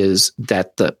is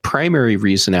that the primary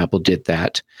reason Apple did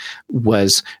that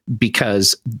was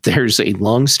because there's a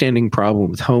long-standing problem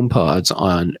with HomePods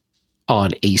on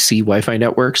on AC Wi-Fi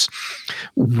networks,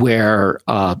 where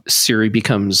Siri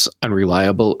becomes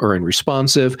unreliable or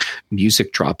unresponsive,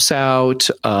 music drops out,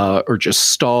 or just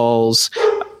stalls,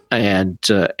 and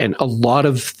a lot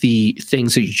of the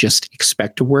things that you just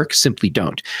expect to work simply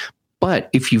don't. But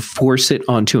if you force it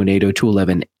onto an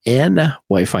 802.11n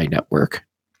Wi-Fi network,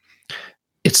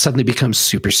 it suddenly becomes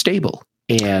super stable.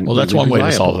 And well, that's really one way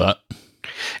reliable. to solve that.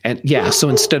 And yeah, so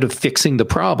instead of fixing the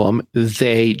problem,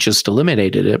 they just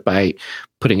eliminated it by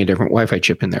putting a different Wi-Fi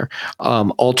chip in there.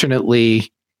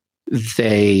 Alternately,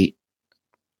 they're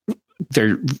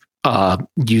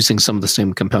using some of the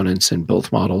same components in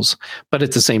both models, but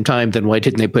at the same time, then why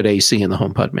didn't they put AC in the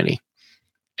HomePod Mini?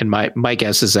 And my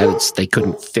guess is that they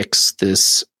couldn't fix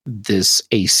this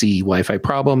AC Wi-Fi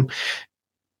problem,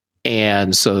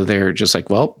 and so they're just like,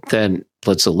 well, then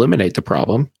let's eliminate the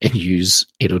problem and use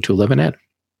 802.11n.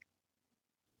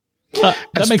 That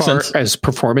makes sense. As far as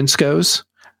performance goes,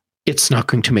 it's not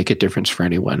going to make a difference for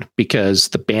anyone because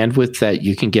the bandwidth that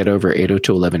you can get over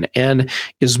 802.11n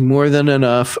is more than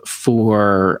enough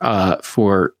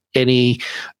for any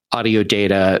audio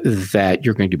data that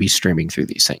you're going to be streaming through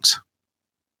these things.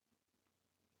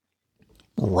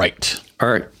 Right. All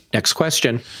right. Next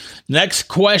question. Next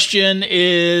question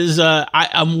is,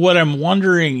 what I'm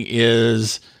wondering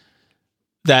is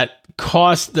that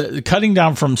cutting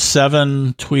down from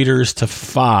 7 tweeters to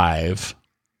 5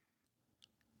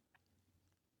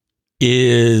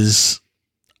 is,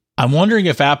 I'm wondering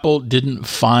if Apple didn't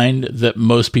find that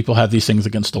most people have these things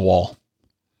against the wall.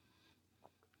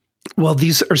 Well,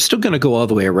 these are still going to go all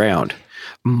the way around.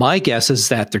 My guess is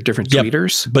that they're different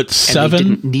tweeters, but 7 and they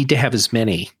didn't need to have as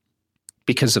many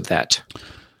because of that.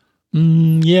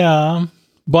 Yeah,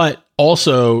 but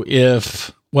also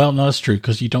well, no, that's true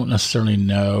because you don't necessarily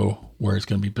know where it's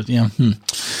going to be. But yeah,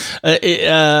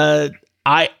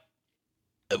 I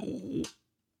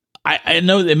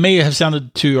know it may have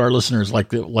sounded to our listeners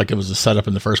like it was a setup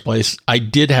in the first place. I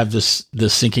did have this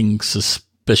sinking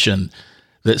suspicion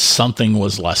that something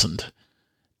was lessened,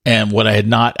 and what I had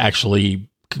not actually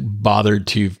bothered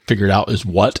to figure it out is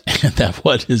what, and that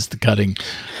what is the cutting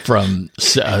from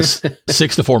 6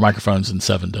 to 4 microphones and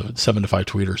 7 to 5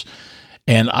 tweeters.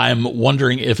 And I'm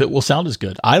wondering if it will sound as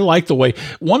good. I like the way,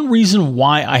 one reason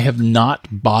why I have not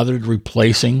bothered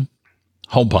replacing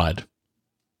HomePod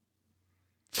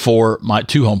for my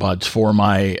 2 HomePods for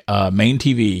my main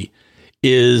TV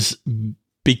is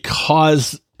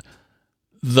because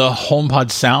the HomePod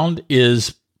sound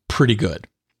is pretty good.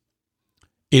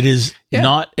 It is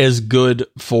not as good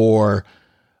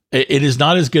it is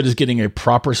not as good as getting a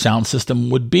proper sound system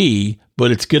would be,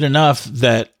 but it's good enough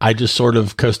that I just sort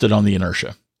of coasted on the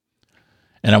inertia.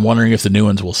 And I'm wondering if the new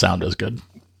ones will sound as good.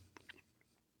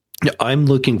 I'm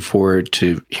looking forward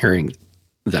to hearing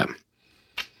them.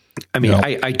 I mean,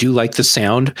 I do like the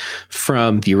sound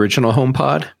from the original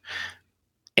HomePod.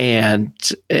 And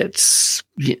it's,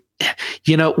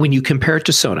 when you compare it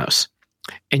to Sonos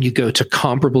and you go to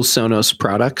comparable Sonos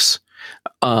products,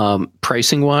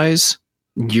 pricing wise,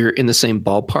 you're in the same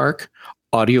ballpark.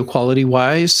 Audio quality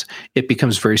wise, it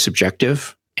becomes very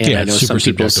subjective. And I know some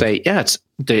people say,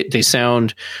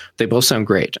 they both sound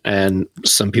great. And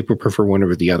some people prefer one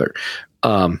over the other.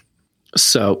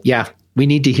 So yeah, we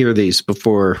need to hear these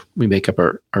before we make up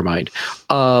our mind.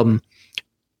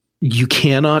 You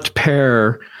cannot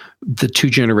pair the 2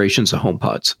 generations of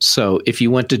HomePods. So if you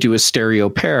want to do a stereo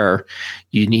pair,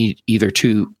 you need either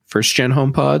 2 first-gen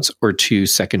HomePods or 2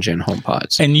 second-gen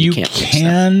HomePods. And you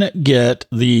can get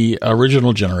the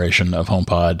original generation of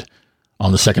HomePod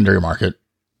on the secondary market.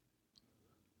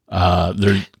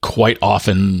 They're quite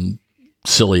often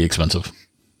silly expensive.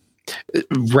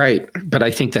 Right. But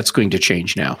I think that's going to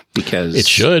change now because it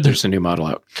should. There's a new model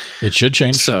out. It should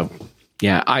change. So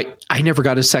yeah, I never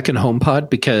got a second HomePod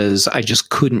because I just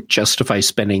couldn't justify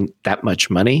spending that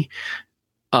much money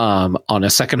on a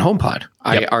second HomePod. Yep.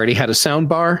 I already had a sound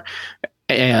bar,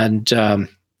 and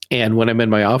when I'm in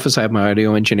my office, I have my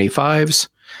Audio Engine A5s.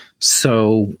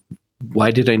 So why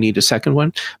did I need a second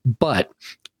one? But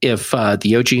if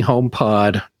the OG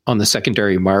HomePod on the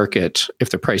secondary market, if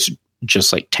the price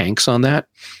just like tanks on that,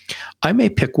 I may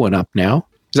pick one up now.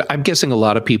 I'm guessing a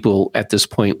lot of people at this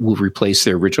point will replace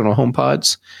their original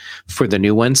HomePods for the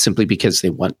new ones simply because they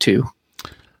want to.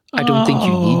 I don't think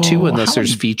you need to unless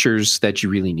there's features that you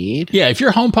really need. Yeah, if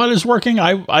your HomePod is working,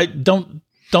 I don't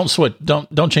switch.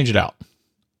 Don't change it out.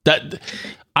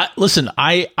 Listen,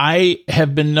 I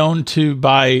have been known to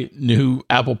buy new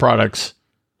Apple products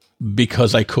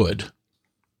because I could.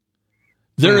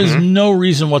 There is no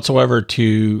reason whatsoever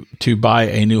to buy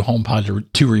a new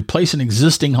HomePod to replace an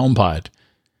existing HomePod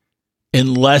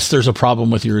unless there's a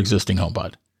problem with your existing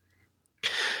HomePod.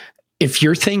 If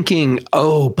you're thinking,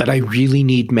 oh, but I really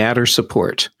need Matter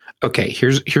support. Okay,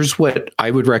 here's what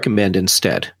I would recommend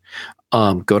instead.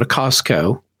 Go to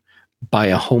Costco, buy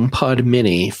a HomePod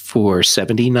Mini for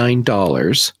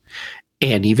 $79.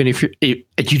 And even if you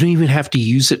don't even have to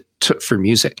use it for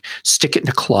music, stick it in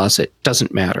a closet.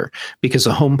 Doesn't matter, because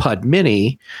a HomePod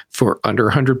Mini for under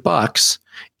 $100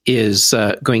 is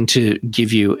going to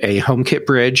give you a HomeKit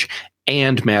bridge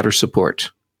and Matter support.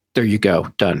 There you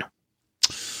go. Done.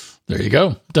 There you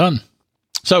go. Done.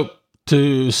 So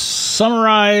to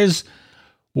summarize,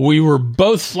 we were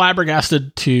both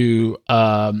flabbergasted to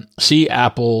see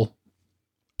Apple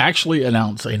actually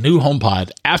announce a new HomePod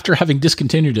after having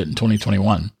discontinued it in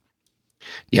 2021.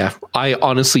 Yeah, I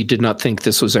honestly did not think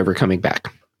this was ever coming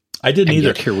back. I didn't either.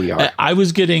 Yet here we are. I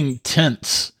was getting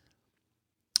tense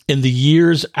in the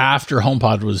years after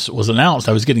HomePod was announced.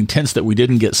 I was getting tense that we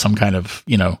didn't get some kind of,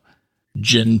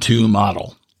 Gen 2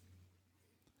 model.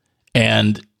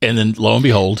 And then lo and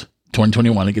behold,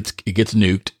 2021 it gets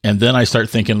nuked, and then I start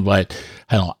thinking, like,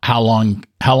 how long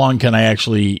can I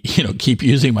actually keep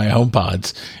using my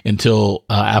HomePods until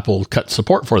Apple cuts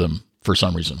support for them for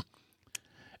some reason,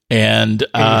 and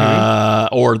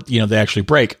or they actually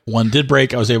break. One did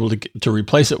break. I was able to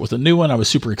replace it with a new one. I was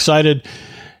super excited,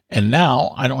 and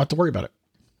now I don't have to worry about it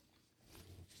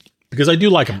because I do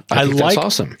like them. I think that's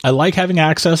awesome. I like having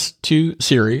access to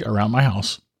Siri around my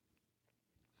house.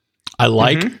 I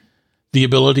like the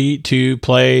ability to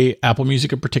play Apple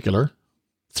Music in particular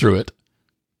through it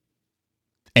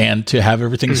and to have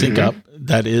everything sync up.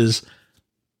 That is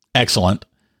excellent.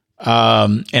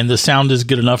 And the sound is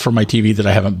good enough for my TV that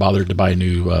I haven't bothered to buy a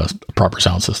new proper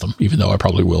sound system, even though I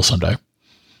probably will someday.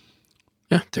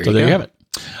 Yeah, there you have it.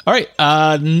 All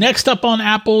right. Next up on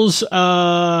Apple's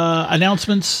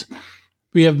announcements,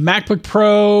 we have MacBook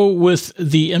Pro with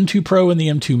the M2 Pro and the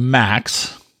M2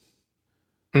 Max.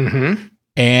 Mm-hmm.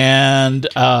 And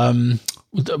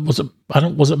was it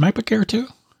MacBook Air too?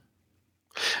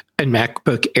 And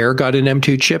MacBook Air got an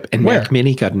M2 chip, and Where? Mac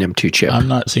Mini got an M2 chip. I'm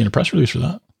not seeing a press release for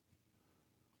that.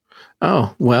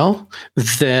 Oh, well,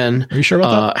 then are you sure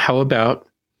about that? How about?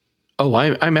 Oh,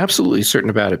 I'm absolutely certain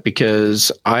about it,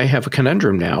 because I have a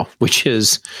conundrum now, which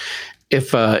is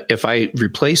if I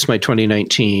replace my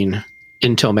 2019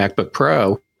 Intel MacBook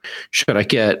Pro, should I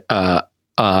get M2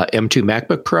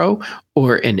 MacBook Pro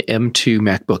or an M2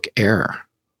 MacBook Air?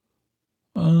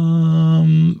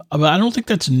 I don't think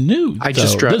that's new.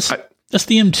 That's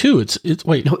the M2. It's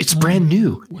wait. No, it's brand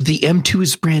new. The M2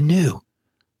 is brand new.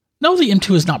 No, the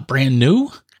M2 is not brand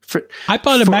new. I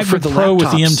bought a MacBook Pro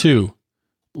with the M2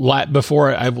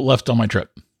 before I left on my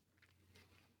trip.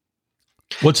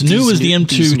 What's new is the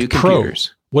M2 Pro.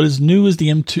 Computers. What is new is the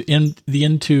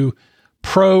M2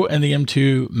 Pro and the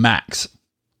M2 Max.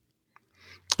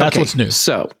 That's what's new.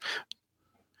 So,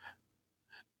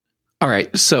 all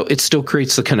right. So it still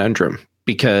creates the conundrum,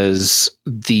 because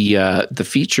the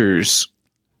features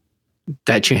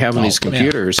that you have on these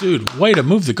computers. Man. Dude, way to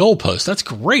move the goalpost. That's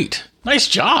great. Nice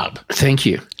job. Thank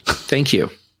you.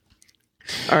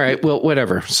 All right. Well,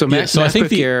 whatever. So, I think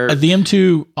the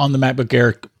M2 on the MacBook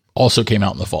Air also came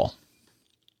out in the fall.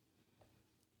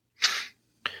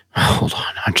 Hold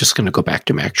on. I'm just going to go back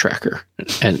to Mac Tracker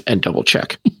and double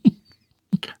check.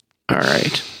 All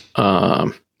right.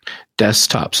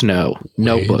 Desktops, no.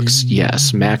 Notebooks,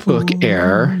 yes. MacBook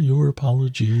Air. Your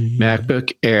apology.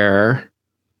 MacBook Air.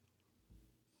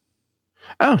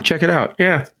 Oh, check it out.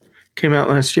 Yeah. Came out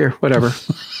last year. Whatever.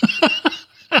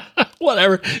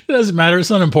 Whatever. It doesn't matter.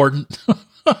 It's unimportant.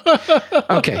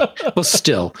 Okay. Well,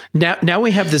 still. Now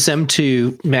we have this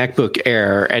M2 MacBook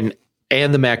Air and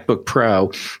the MacBook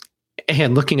Pro.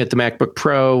 And looking at the MacBook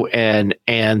Pro and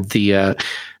the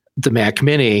Mac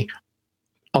Mini,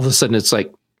 all of a sudden it's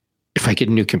like, if I get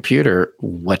a new computer,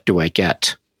 what do I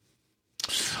get?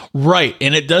 Right.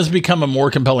 And it does become a more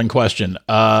compelling question,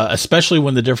 especially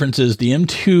when the difference is the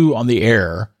M2 on the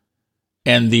Air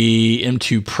and the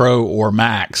M2 Pro or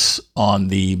Max on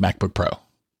the MacBook Pro.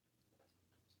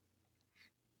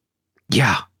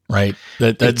 Yeah. Right.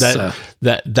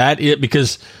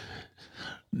 Because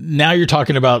now you're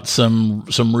talking about some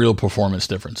real performance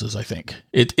differences. I think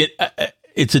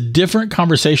it's a different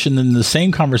conversation than the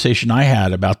same conversation I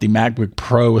had about the MacBook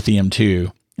Pro with the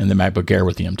M2 and the MacBook Air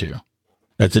with the M2.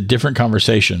 That's a different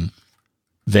conversation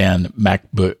than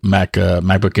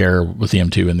MacBook Air with the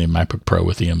M2 and the MacBook Pro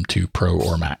with the M2 Pro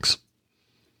or Max.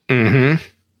 Mm-hmm.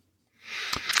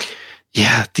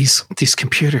 Yeah, these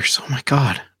computers. Oh my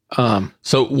God.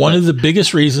 So one of the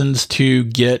biggest reasons to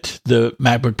get the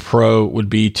MacBook Pro would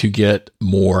be to get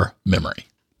more memory.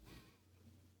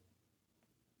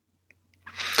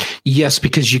 Yes,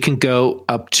 because you can go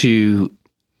up to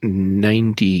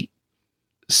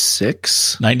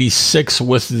 96. 96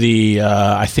 with the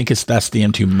I think that's the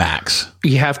M2 Max.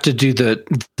 You have to do the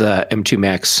M2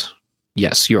 Max.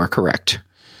 Yes, you are correct.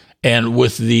 And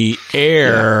with the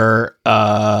Air,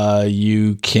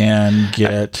 you can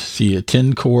get a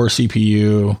 10-core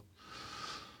CPU.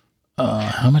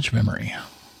 How much memory,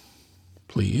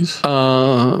 please?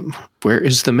 Where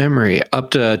is the memory?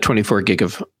 Up to 24 gig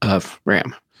of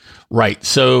RAM. Right.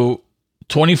 So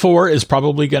 24 is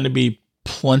probably going to be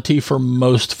plenty for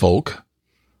most folk.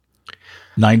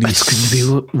 90. It's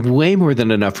going to be way more than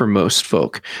enough for most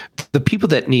folk. The people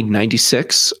that need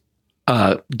 96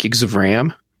 gigs of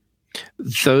RAM,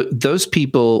 those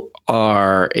people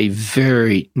are a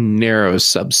very narrow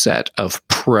subset of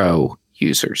pro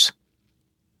users.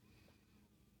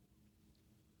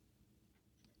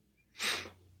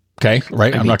 Okay,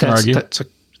 right. I'm not going to argue.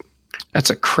 That's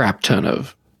a crap ton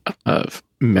of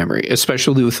memory,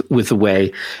 especially with the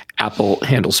way Apple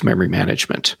handles memory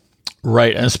management.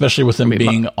 Right, and especially with them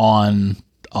being on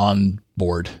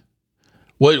board.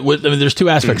 There's two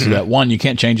aspects of that. One, you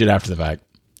can't change it after the fact,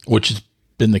 which has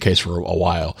been the case for a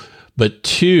while. But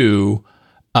two,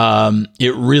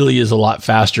 it really is a lot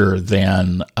faster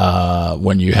than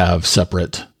when you have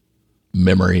separate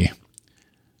memory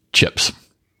chips.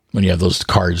 When you have those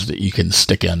cards that you can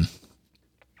stick in.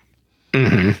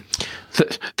 Mm-hmm.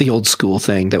 The old school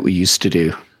thing that we used to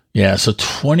do. Yeah, so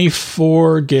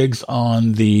 24 gigs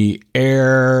on the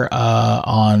Air.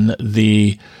 On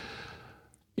the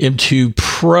M2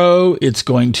 Pro, it's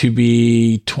going to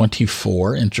be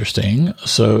 24. Interesting.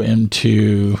 So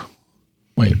M2...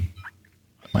 Wait.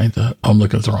 I'm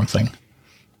looking at the wrong thing.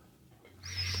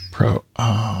 Pro.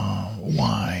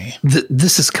 Why?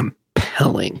 This is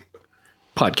compelling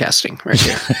podcasting right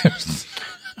here.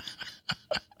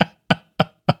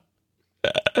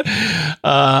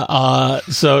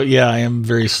 So yeah, I am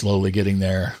very slowly getting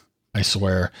there. I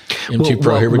swear. M2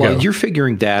 Pro, here we go. While you're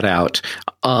figuring that out,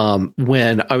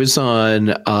 when I was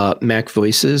on Mac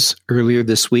Voices earlier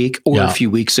this week or a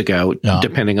few weeks ago,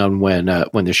 depending on when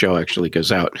the show actually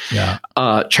goes out,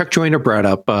 Chuck Joyner brought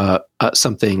up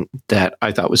something that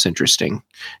I thought was interesting.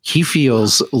 He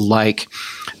feels like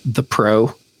the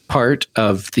Pro part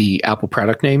of the Apple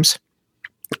product names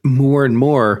more and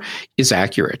more is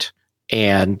accurate,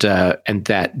 and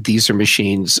that these are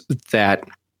machines that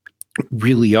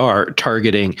really are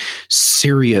targeting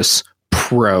serious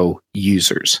pro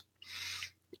users.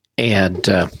 And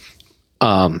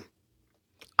I'm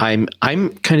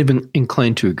kind of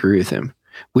inclined to agree with him,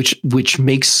 which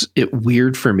makes it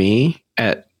weird for me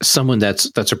at someone that's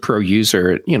a pro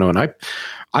user, and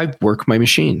I work my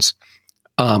machines.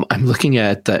 I'm looking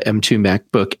at the M2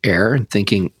 MacBook Air and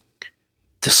thinking,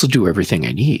 this will do everything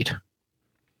I need.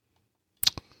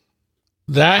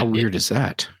 How weird is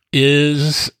that?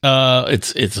 It's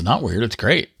not weird. It's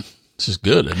great. It's just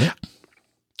good, isn't it?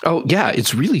 Oh yeah,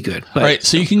 it's really good. All right.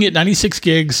 So you can get 96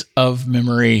 gigs of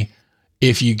memory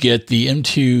if you get the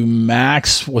M2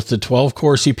 Max with the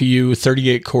 12-core CPU,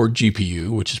 38-core GPU,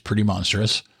 which is pretty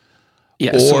monstrous.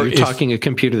 Yeah. So you're talking a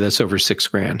computer that's over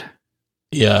 $6,000.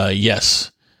 Yeah.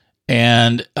 Yes.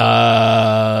 And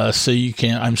so you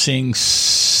can. I'm seeing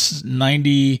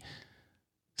 96.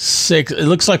 It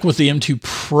looks like with the M2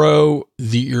 Pro,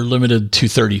 you're limited to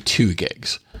 32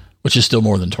 gigs, which is still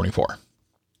more than 24.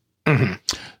 Mm-hmm.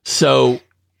 So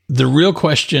the real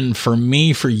question for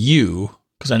you,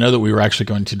 because I know that we were actually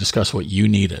going to discuss what you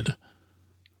needed,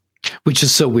 which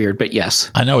is so weird, but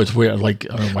yes, I know it's weird. Like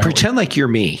pretend like you're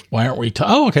me. Why aren't we?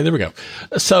 Okay, there we go.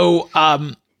 So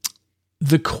what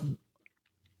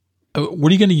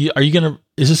are you going to?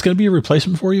 Is this going to be a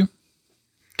replacement for you?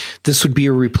 This would be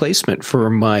a replacement for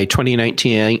my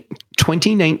 2019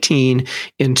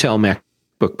 Intel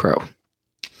MacBook Pro.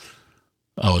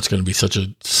 Oh, it's going to be such a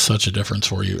difference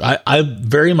for you. I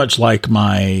very much like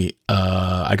my.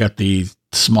 I got the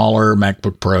smaller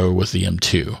MacBook Pro with the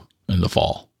M2 in the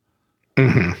fall,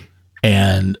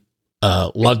 and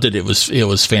loved it. It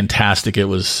was fantastic. It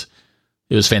was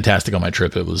fantastic on my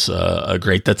trip. It was a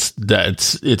great. It's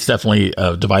definitely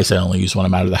a device I only use when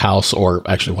I'm out of the house, or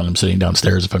actually when I'm sitting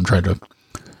downstairs if I'm trying to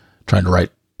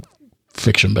write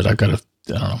fiction. But I've got to,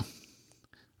 I don't know.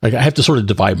 Like I have to sort of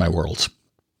divide my worlds.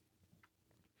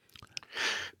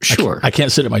 Sure, I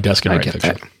can't sit at my desk and write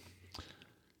fiction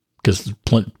because,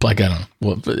 like, I don't know.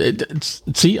 Well,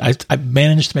 see, I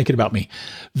managed to make it about me.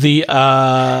 It's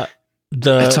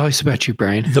always about you,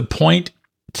 Brian. The point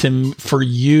for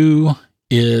you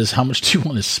is how much do you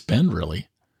want to spend, really?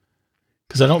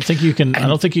 Because I don't think you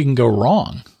can go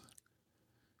wrong.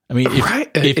 I mean,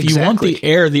 if you want the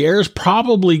Air is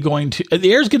probably going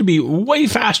to be way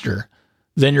faster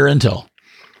than your Intel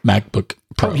MacBook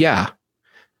Pro. Oh, yeah.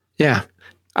 Yeah.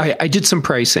 I did some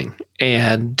pricing,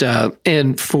 and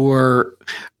for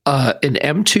an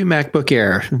M2 MacBook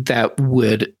Air that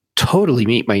would totally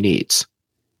meet my needs,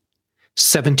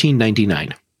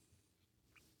 $1,799.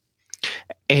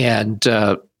 And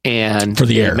for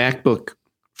the Air MacBook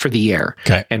for the Air.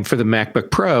 Okay. And for the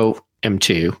MacBook Pro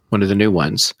M2, one of the new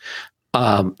ones,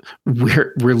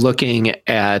 we're looking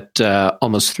at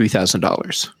almost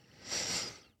 $3,000.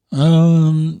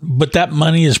 But that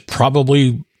money is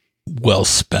probably well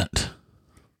spent.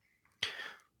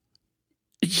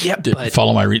 Yeah, do you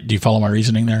follow my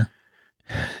reasoning there?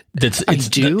 I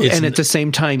do, and at the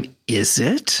same time, is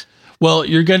it? Well,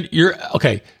 you're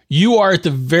okay. You are at the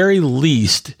very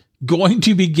least going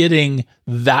to be getting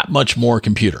that much more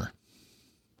computer.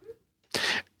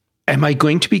 Am I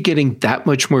going to be getting that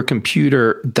much more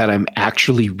computer that I'm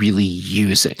actually really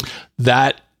using?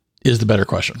 That is the better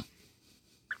question.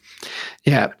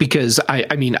 Yeah, because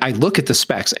I mean, I look at the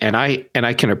specs and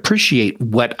I can appreciate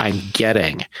what I'm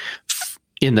getting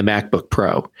in the MacBook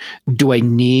Pro. Do I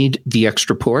need the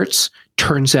extra ports?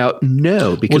 Turns out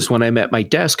no, because when I'm at my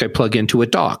desk, I plug into a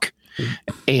dock,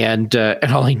 and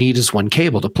all I need is one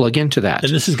cable to plug into that.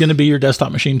 And this is going to be your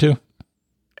desktop machine too?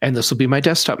 And this will be my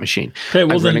desktop machine. Okay,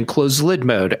 well, I'm running closed lid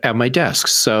mode at my desk,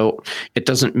 so it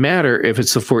doesn't matter if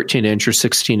it's a 14-inch or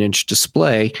 16-inch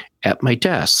display at my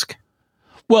desk.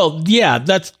 Well, yeah,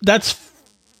 that's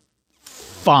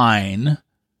fine.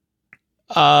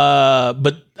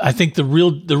 But I think the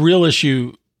real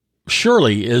issue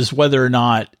surely is whether or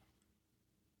not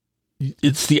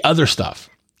it's the other stuff.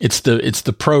 It's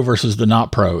the Pro versus the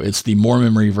not Pro. It's the more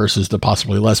memory versus the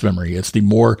possibly less memory. It's the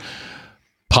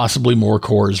possibly more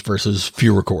cores versus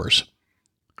fewer cores.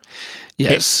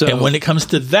 Yes. And when it comes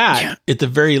to that, at the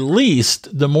very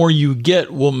least, the more you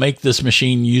get will make this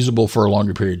machine usable for a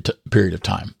longer period of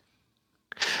time.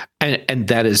 And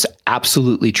that is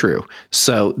absolutely true.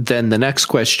 So then the next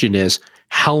question is,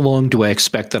 how long do I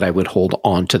expect that I would hold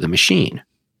on to the machine?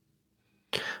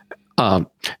 You've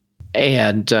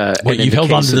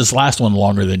held on to this last one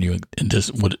longer than you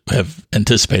would have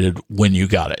anticipated when you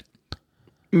got it.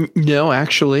 No,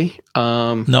 actually.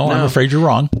 No, I'm afraid you're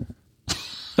wrong.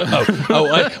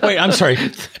 Wait, I'm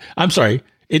sorry.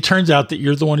 It turns out that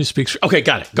you're the one who speaks. Okay,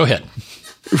 got it. Go ahead.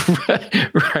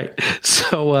 Right.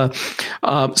 So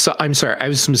I'm sorry. I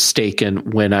was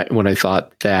mistaken when I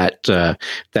thought that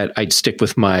I'd stick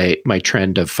with my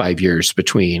trend of 5 years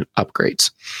between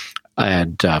upgrades,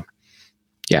 and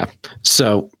yeah.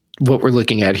 So what we're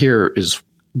looking at here is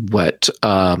what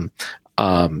I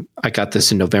got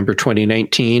this in November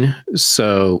 2019.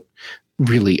 So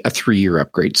really a 3-year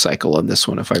upgrade cycle on this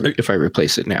one. If I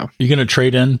replace it now, you're going to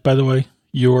trade in, by the way,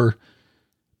 your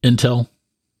Intel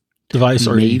device,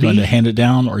 or are you going to hand it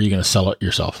down, or are you going to sell it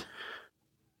yourself?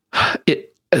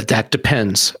 That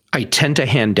depends. I tend to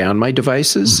hand down my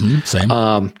devices,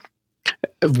 same.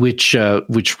 Which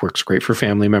works great for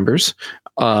family members.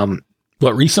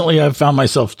 But recently I've found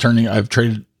myself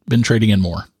been trading in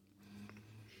more.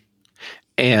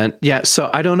 And yeah, so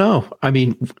I don't know. I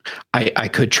mean, I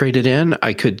could trade it in.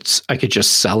 I could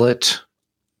just sell it,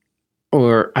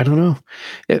 or I don't know.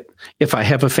 If I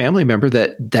have a family member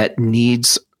that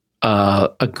needs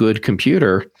a good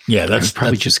computer, I'd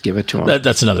probably just give it to them.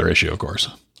 That's another issue, of course.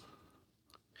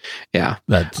 Yeah.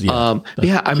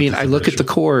 I mean, I look at the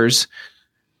cores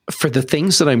for the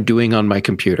things that I'm doing on my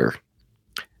computer.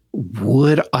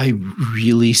 Would I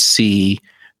really see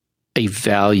a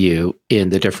value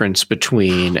in the difference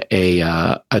between a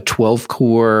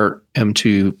 12-core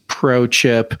M2 Pro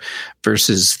chip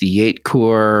versus the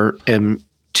 8-core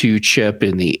M2 chip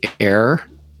in the Air?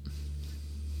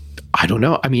 I don't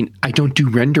know. I mean, I don't do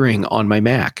rendering on my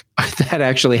Mac. That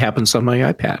actually happens on my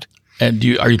iPad. And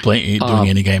are you doing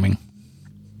any gaming?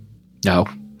 No.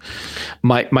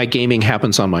 My gaming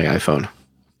happens on my iPhone,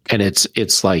 and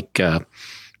it's like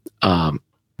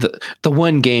the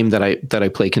one game that I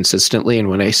play consistently, and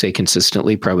when I say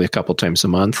consistently, probably a couple times a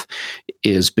month,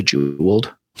 is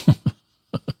Bejeweled.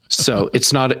 So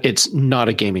it's not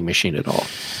a gaming machine at all.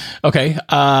 Okay.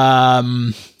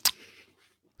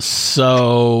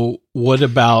 So what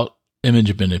about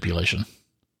image manipulation?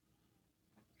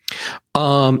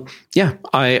 Yeah,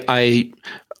 I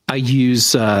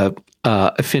use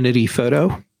Affinity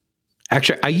Photo.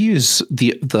 Actually, I use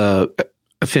the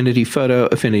Affinity Photo,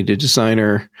 Affinity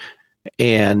Designer,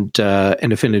 and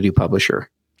an Affinity Publisher.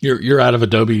 You're out of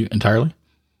Adobe entirely?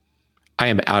 I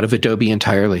am out of Adobe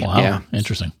entirely. Wow, yeah,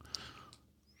 interesting.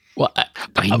 Well,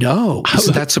 I know.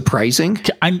 Isn't that surprising?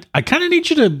 I kind of need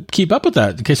you to keep up with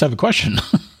that in case I have a question.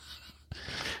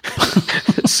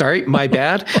 Sorry, my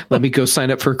bad. Let me go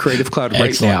sign up for Creative Cloud right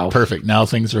Excellent. now. Perfect. Now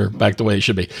things are back the way it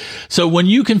should be. So when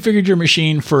you configured your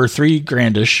machine for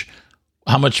 $3,000-ish,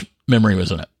 how much memory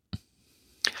was in it?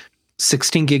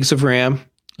 16 gigs of RAM,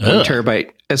 1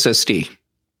 terabyte SSD.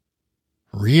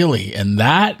 Really? And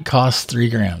that costs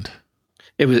 $3,000.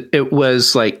 It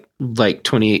was like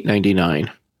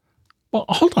 $28.99. Well,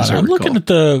 hold on. I'm looking at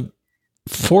the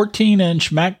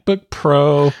 14-inch MacBook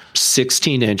Pro.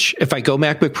 16-inch. If I go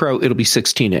MacBook Pro, it'll be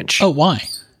 16-inch. Oh, why?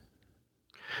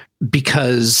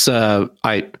 Because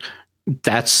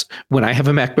that's when I have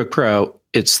a MacBook Pro,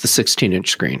 it's the 16-inch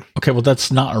screen. Okay, well,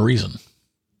 that's not a reason.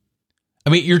 I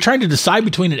mean, you're trying to decide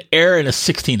between an Air and a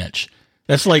 16-inch.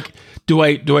 That's like, do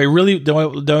I want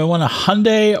a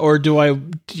Hyundai, or do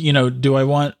I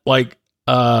want like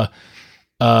a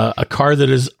car that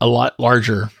is a lot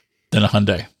larger than a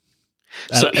Hyundai?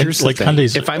 So here's the thing.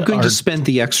 Hyundais if I'm going to spend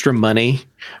the extra money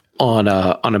on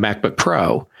a MacBook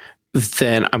Pro,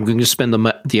 then I'm going to spend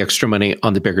the extra money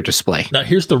on the bigger display. Now,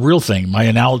 here's the real thing. My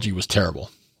analogy was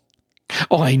terrible.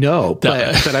 Oh, I know,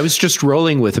 but I was just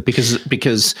rolling with it because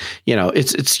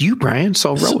it's you, Brian. So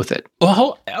I'll roll with it.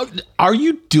 Well, are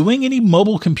you doing any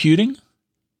mobile computing?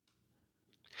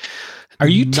 Are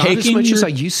you Not taking as much as I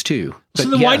used to? So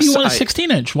then why do you want a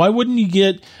 16-inch? Why wouldn't you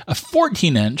get a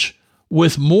 14-inch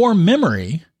with more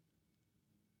memory?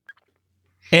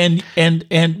 And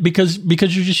because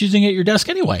you're just using it at your desk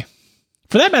anyway.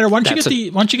 For that matter, why don't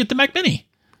you get the Mac Mini?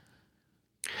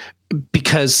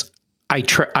 Because I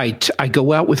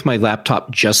go out with my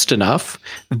laptop just enough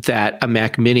that a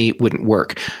Mac Mini wouldn't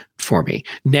work for me.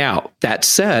 Now, that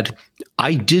said,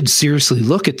 I did seriously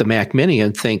look at the Mac Mini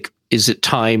and think, is it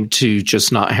time to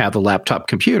just not have a laptop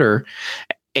computer?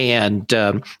 Or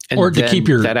to keep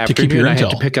your that afternoon, I had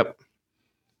to Intel pick up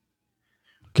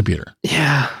computer.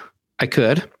 Yeah, I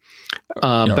could,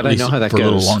 but I know how that for goes.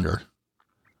 A little longer.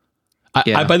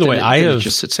 By the way, I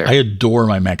adore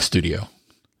my Mac Studio.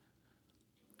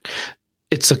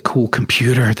 It's a cool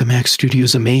computer. The Mac Studio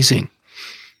is amazing.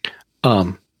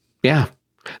 Yeah.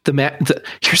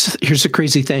 Here's a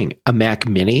crazy thing. A Mac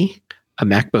Mini, a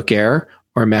MacBook Air,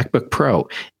 or a MacBook Pro.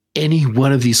 Any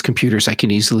one of these computers I can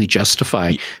easily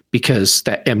justify because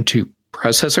that M2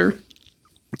 processor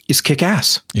is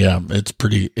kick-ass. Yeah, it's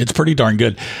pretty darn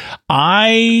good.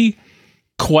 I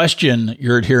question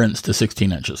your adherence to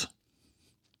 16 inches.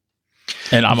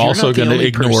 And I'm also going to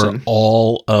ignore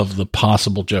all of the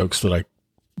possible jokes that I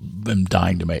am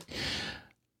dying to make.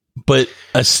 But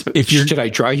should I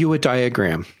draw you a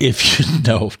diagram?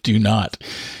 No, do not.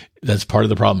 That's part of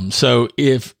the problem. So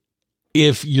if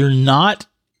you're not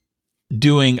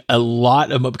doing a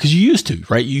lot of, because you used to,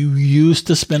 right? You used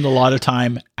to spend a lot of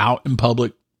time out in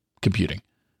public computing.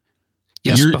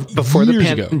 Yes, before the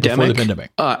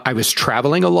pandemic, I was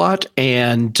traveling a lot,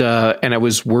 and I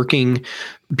was working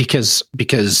because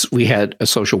we had a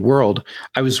social world.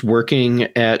 I was working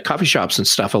at coffee shops and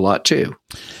stuff a lot too.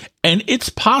 And it's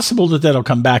possible that that'll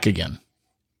come back again,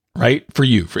 right? For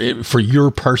you, for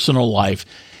your personal life,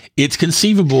 it's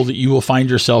conceivable that you will find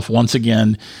yourself once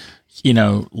again,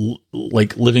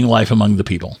 like living life among the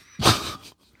people.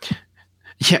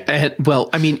 Yeah,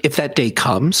 well, I mean, if that day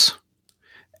comes.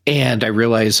 And I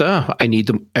realize, I need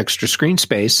the extra screen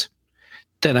space.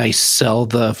 Then I sell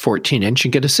the 14-inch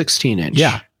and get a 16-inch.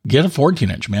 Yeah, get a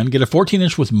 14-inch, man. Get a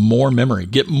 14-inch with more memory.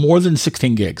 Get more than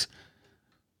 16 gigs.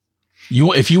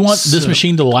 If you want this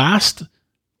machine to last,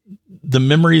 the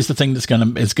memory is the thing that's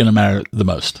gonna matter the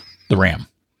most. The RAM.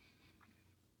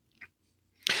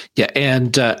 Yeah,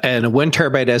 and a 1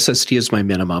 terabyte SSD is my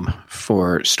minimum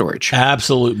for storage.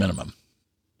 Absolute minimum.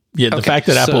 Yeah, the fact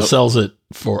that Apple sells it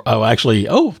for a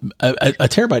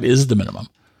terabyte is the minimum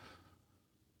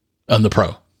on the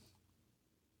Pro.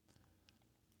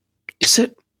 Is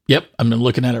it? Yep, I'm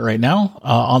looking at it right now.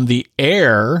 On the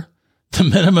Air, the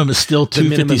minimum is still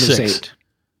 256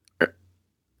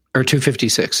 or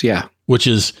 256. Yeah, which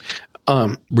is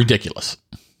ridiculous.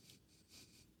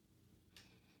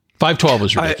 512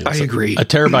 is ridiculous. I agree. A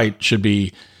terabyte should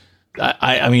be.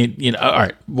 I mean, all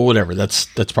right, well, whatever. That's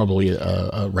probably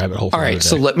a rabbit hole. All right,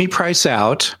 so let me price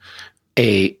out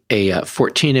a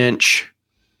 14-inch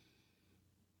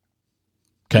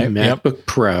MacBook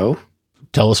Pro.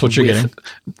 Tell us what you're getting.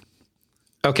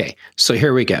 Okay, so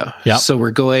here we go. Yeah. So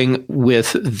we're going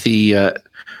with the.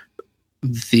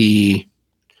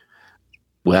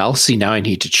 Well, see, now I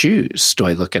need to choose. Do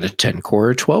I look at a 10-core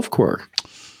or 12-core?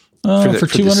 For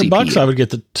 $200, I would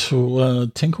get the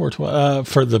 10-core 12.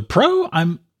 For the Pro,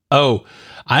 I'm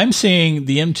seeing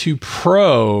the M2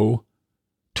 Pro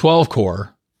 12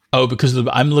 core. Oh, because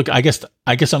I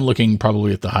guess I'm looking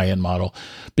probably at the high end model,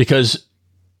 because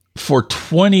for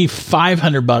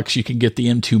 $2,500 you can get the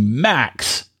M2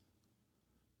 Max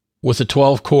with a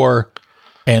 12 core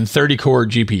and 30 core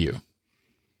GPU.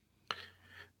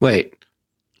 Wait.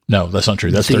 No, that's not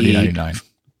true. That's $30.99.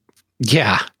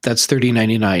 Yeah, that's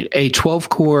 $30.99. A 12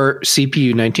 core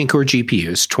CPU, 19 core GPU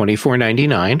is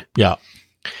 $24.99. Yeah.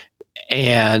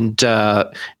 And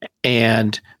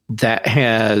that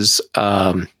has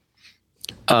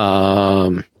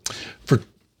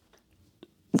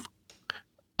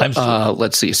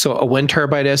let's see. So a 1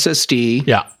 terabyte SSD.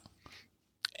 Yeah.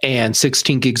 And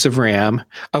 16 gigs of RAM.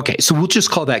 Okay, so we'll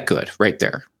just call that good right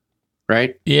there.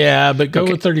 Right? Yeah, but go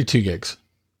with 32 gigs.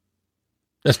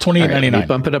 That's $28.99. Right,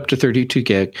 bump it up to 32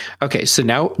 gig. Okay, so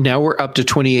now we're up to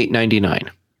 $28.99.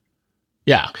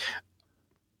 Yeah.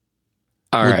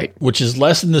 All right. Which is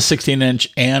less than the 16-inch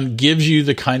and gives you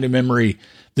the kind of memory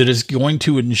that is going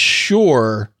to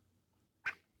ensure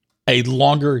a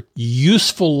longer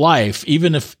useful life,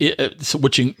 even if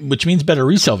which means better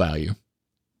resale value,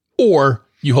 or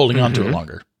you holding on to it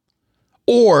longer,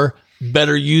 or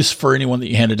better use for anyone that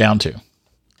you hand it down to.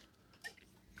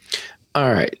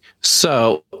 All right.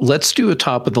 So let's do a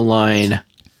top of the line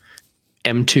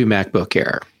M2 MacBook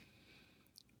Air.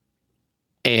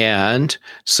 And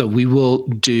so we'll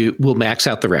max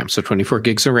out the RAM. So 24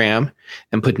 gigs of RAM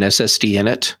and put an SSD in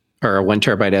it, or a 1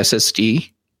 terabyte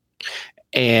SSD,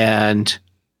 and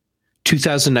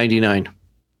 $2,099.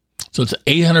 So it's an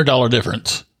 $800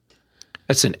 difference.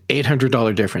 That's an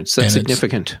 $800 difference. That's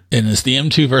significant. And it's the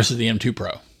M2 versus the M2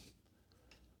 Pro.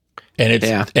 And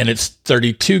it's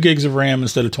 32 gigs of RAM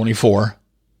instead of 24.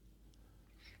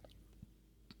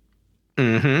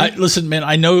 Listen, man,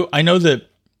 I know that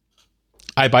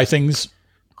I buy things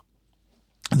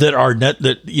that are that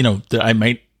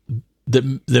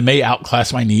may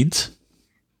outclass my needs.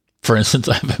 For instance,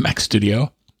 I have a Mac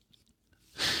Studio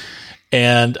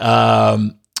and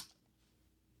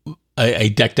a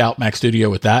decked out Mac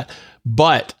Studio with that,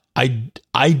 but I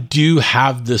do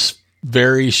have this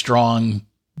very strong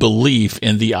belief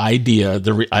in the idea,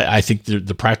 I think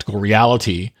the practical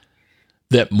reality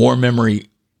that more memory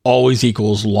always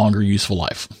equals longer useful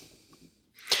life.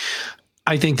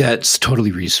 I think that's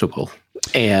totally reasonable.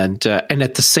 And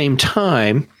at the same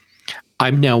time,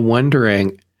 I'm now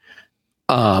wondering,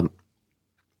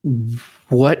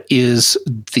 what is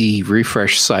the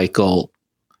refresh cycle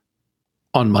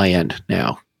on my end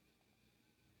now?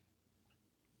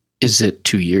 Is it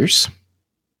 2 years?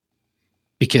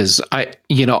 Because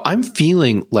I'm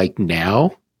feeling like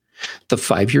now the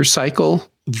 5-year cycle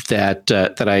that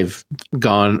I've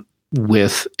gone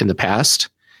with in the past,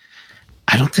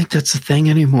 I don't think that's a thing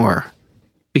anymore,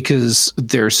 because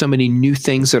there are so many new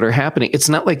things that are happening. It's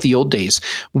not like the old days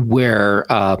where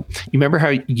you remember how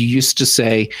you used to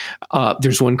say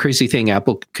there's one crazy thing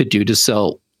Apple could do to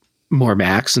sell more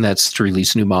Macs, and that's to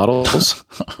release new models.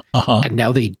 And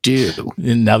now they do.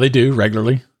 And now they do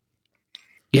regularly.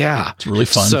 Yeah. It's really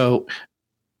fun. So,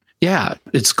 yeah,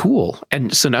 it's cool.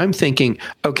 And so now I'm thinking,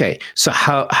 okay, so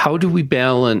how do we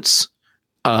balance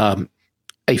a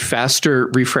faster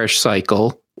refresh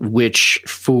cycle, which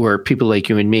for people like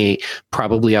you and me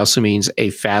probably also means a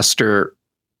faster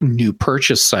new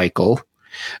purchase cycle,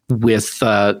 with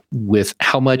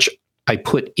how much I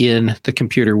put in the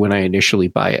computer when I initially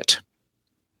buy it?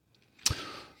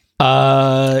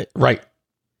 Right.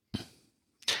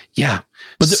 Yeah.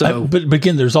 But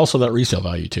again, there's also that resale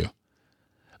value too.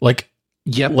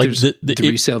 There's the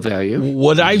resale value.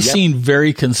 What I've seen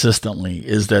very consistently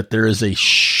is that there is a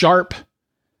sharp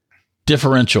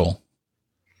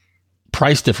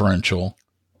price differential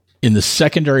in the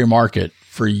secondary market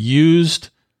for used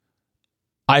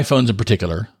iPhones in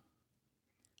particular,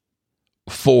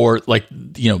 for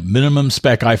minimum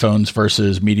spec iPhones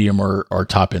versus medium or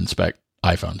top end spec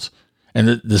iPhones.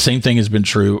 And the same thing has been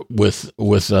true with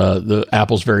the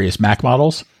Apple's various Mac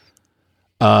models.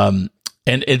 And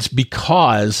it's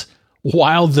because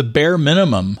while the bare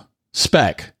minimum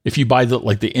spec, if you buy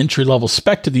the entry level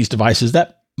spec to these devices,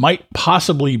 that might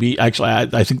possibly be, actually,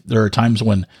 I think there are times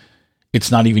when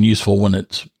it's not even useful when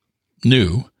it's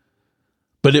new,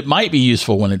 but it might be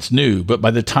useful when it's new. But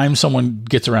by the time someone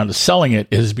gets around to selling it,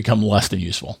 it has become less than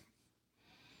useful.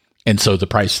 And so the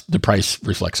price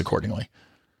reflects accordingly.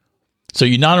 So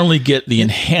you not only get the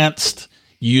enhanced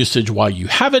usage while you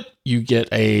have it, you get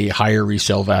a higher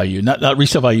resale value. That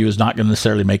resale value is not going to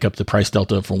necessarily make up the price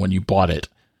delta from when you bought it,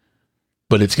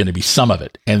 but it's going to be some of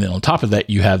it. And then on top of that,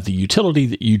 you have the utility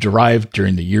that you derived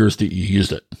during the years that you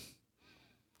used it.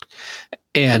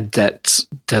 And that's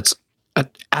an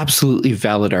absolutely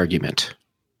valid argument.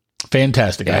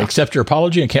 Fantastic. I accept your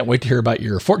apology and can't wait to hear about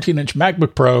your 14-inch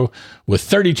MacBook Pro with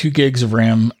 32 gigs of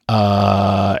RAM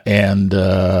and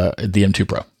the M2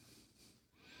 Pro.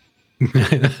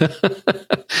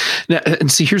 Now,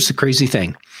 and see, here's the crazy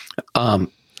thing.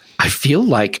 I feel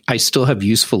like I still have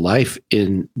useful life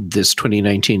in this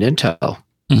 2019 Intel.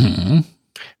 Mm-hmm.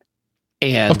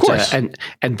 And of course. And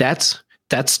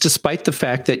that's despite the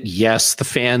fact that, yes, the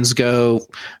fans go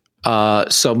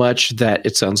so much that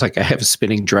it sounds like I have a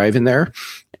spinning drive in there.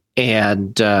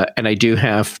 And I do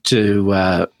have to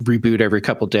reboot every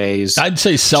couple days. I'd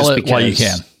say sell it while you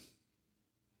can.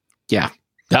 Yeah.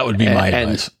 That would be my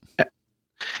advice.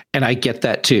 And I get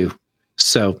that too.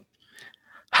 So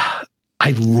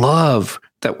I love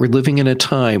that we're living in a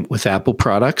time with Apple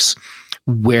products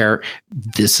where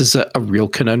this is a real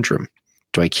conundrum.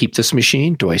 Do I keep this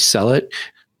machine? Do I sell it?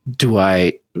 Do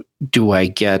I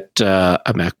get a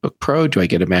MacBook Pro? Do I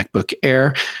get a MacBook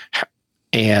Air?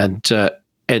 And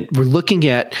we're looking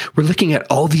at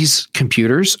all these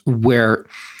computers where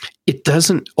it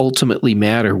doesn't ultimately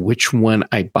matter which one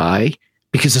I buy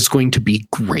because it's going to be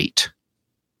great.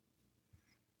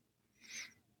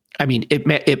 I mean,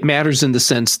 it matters in the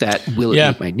sense that will it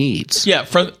meet my needs? Yeah,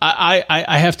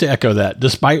 I have to echo that.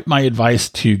 Despite my advice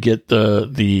to get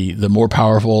the more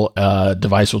powerful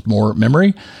device with more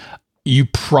memory, you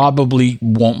probably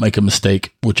won't make a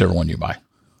mistake whichever one you buy.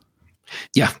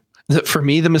 Yeah. For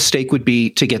me, the mistake would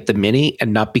be to get the Mini,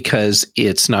 and not because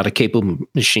it's not a capable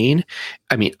machine.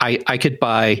 I mean, I could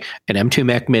buy an M2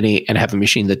 Mac Mini and have a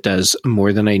machine that does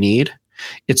more than I need.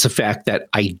 It's the fact that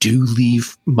I do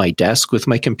leave my desk with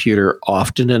my computer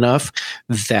often enough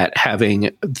that having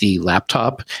the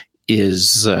laptop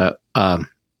is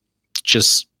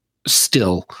just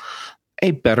still a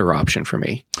better option for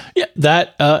me. Yeah,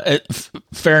 that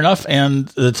fair enough,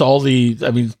 and it's all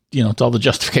it's all the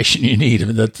justification you need. I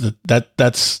mean,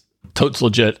 that's totes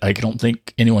legit. I don't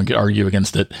think anyone could argue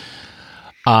against it.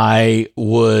 I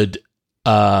would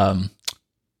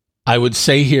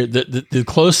say here that the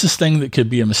closest thing that could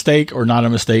be a mistake or not a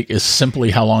mistake is simply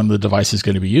how long the device is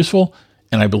going to be useful.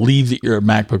 And I believe that your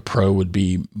MacBook Pro would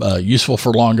be useful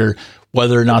for longer.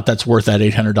 Whether or not that's worth that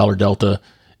 $800 delta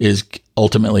is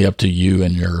ultimately up to you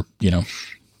and your,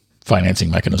 financing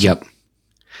mechanism. Yep.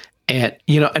 And,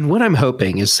 and what I'm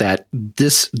hoping is that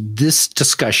this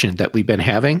discussion that we've been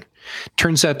having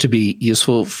turns out to be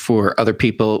useful for other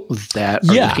people that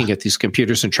are looking at these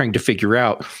computers and trying to figure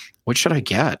out, what should I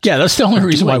get? Yeah, that's the only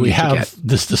reason why we have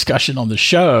this discussion on the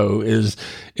show is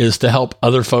to help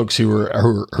other folks who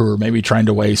are maybe trying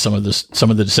to weigh some of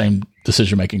the same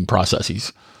decision making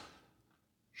processes.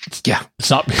 It's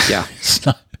not.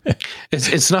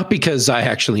 It's not because I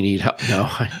actually need help.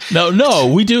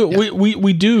 No. We do.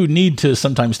 We do need to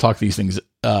sometimes talk these things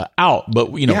out,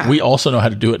 but we also know how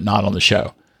to do it not on the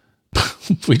show.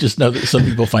 We just know that some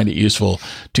people find it useful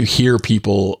to hear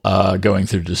people going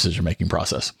through the decision-making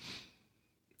process.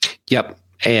 Yep.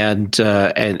 And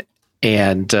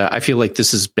I feel like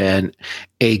this has been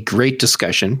a great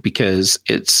discussion because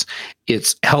it's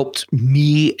helped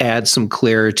me add some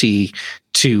clarity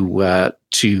to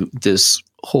this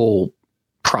whole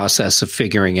process of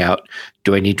figuring out,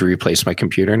 do I need to replace my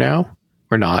computer now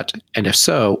or not? And if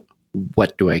so,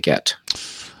 what do I get?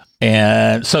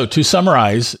 And so to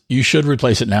summarize, you should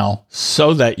replace it now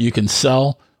so that you can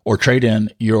sell or trade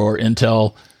in your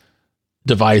Intel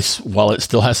device while it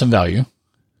still has some value.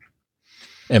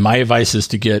 And my advice is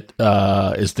to get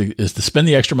is to spend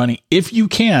the extra money if you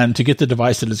can to get the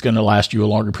device that is going to last you a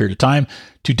longer period of time.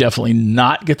 To definitely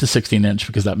not get the 16-inch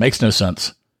because that makes no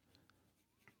sense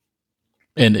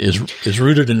and is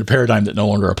rooted in a paradigm that no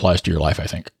longer applies to your life, I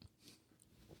think.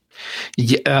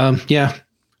 Yeah.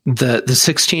 The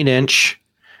 16-inch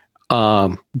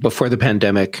before the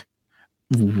pandemic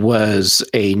was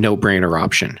a no-brainer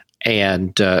option,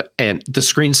 and the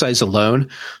screen size alone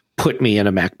put me in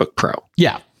a MacBook Pro.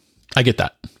 Yeah, I get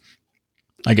that.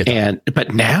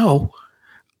 But now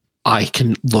I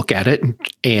can look at it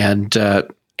and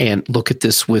look at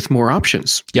this with more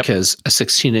options because a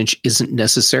 16-inch isn't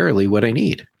necessarily what I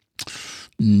need.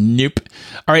 Nope.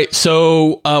 All right.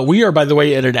 So we are, by the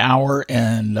way, at an hour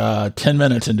and 10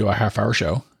 minutes into our half-hour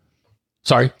show.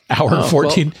 Sorry,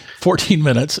 14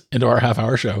 minutes into our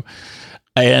half-hour show.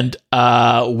 And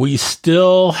we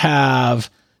still have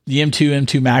the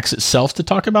M2 Max itself to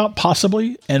talk about,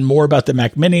 possibly, and more about the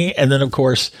Mac Mini. And then, of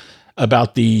course,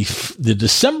 about the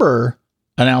December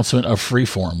announcement of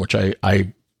Freeform, which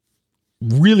I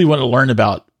really want to learn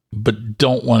about, but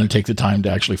don't want to take the time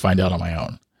to actually find out on my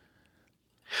own.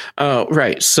 Oh,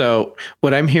 right. So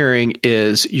what I'm hearing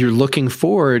is you're looking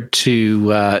forward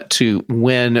to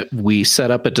when we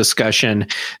set up a discussion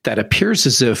that appears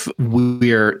as if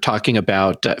we're talking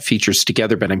about features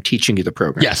together, but I'm teaching you the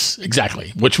program. Yes,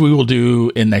 exactly. Which we will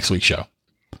do in next week's show.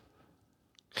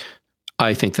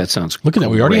 I think that sounds Look at that.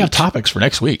 We already great. have topics for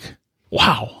next week.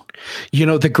 Wow. You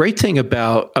know, the great thing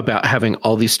about having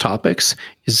all these topics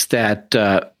is that,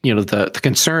 the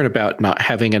concern about not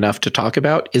having enough to talk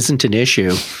about isn't an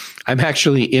issue. I'm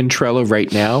actually in Trello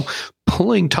right now,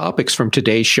 pulling topics from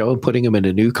today's show and putting them in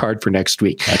a new card for next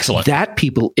week. Excellent. That,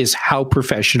 people, is how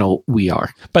professional we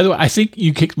are. By the way, I think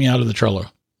you kicked me out of the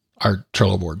our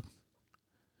Trello board.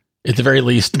 At the very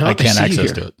least, No, I can't I see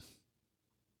access here. to it.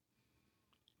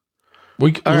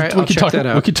 We can talk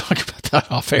about that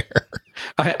off air.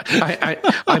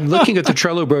 I'm looking at the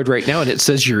Trello board right now, and it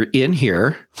says you're in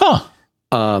here. Huh.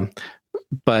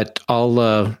 But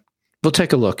we'll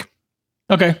take a look.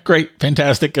 Okay, great.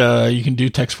 Fantastic. You can do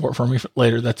text for me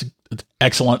later. That's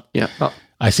excellent. Yeah.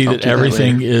 I see I'll that do that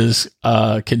everything later. is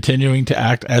continuing to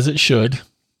act as it should.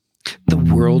 The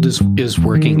world is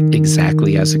working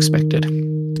exactly as expected.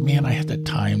 Man, I had that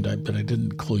timed, but I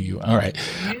didn't clue you. All right.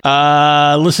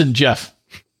 Listen, Jeff.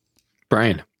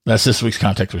 Brian. That's this week's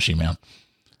Context Machine, man.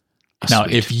 Now,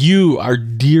 Sweet. if you, our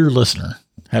dear listener,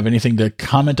 have anything to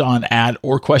comment on, add,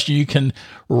 or question, you can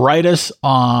write us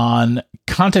on at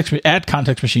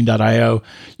contextmachine.io.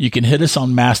 You can hit us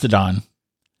on Mastodon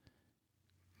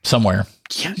somewhere.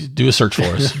 Yeah. Do a search for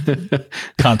us,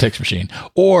 Context Machine.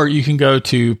 Or you can go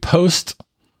to post.news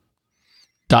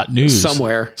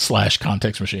Somewhere.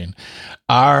 /Context Machine.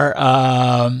 Our,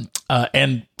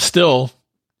 and still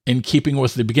in keeping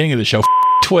with the beginning of the show,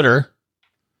 Twitter.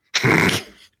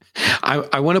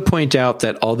 I want to point out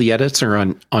that all the edits are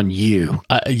on you.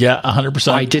 Yeah,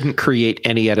 100%. I didn't create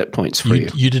any edit points for you.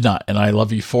 You did not, and I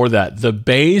love you for that. The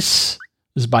bass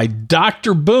is by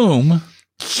Dr. Boom,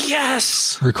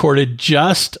 Yes. recorded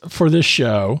just for this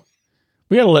show.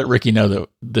 We got to let Ricky know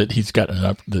that he's gotten an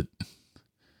up. That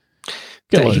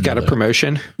He got a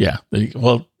promotion. Yeah.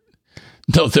 Well,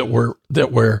 no, that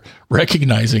we're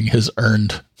recognizing his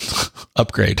earned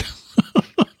upgrade.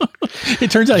 It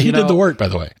turns out he did the work, by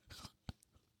the way.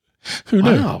 Who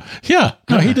knew? Wow. Yeah.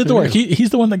 No, he did the work. He's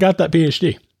the one that got that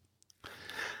PhD.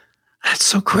 That's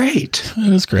so great.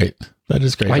 That is great. That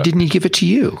is great. Why didn't he give it to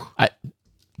you?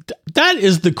 That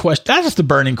is the question. That is the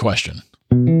burning question.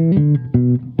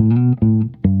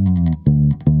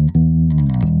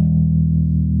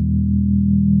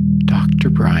 Dr.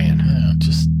 Brian. Yeah,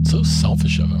 just so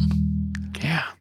selfish of him.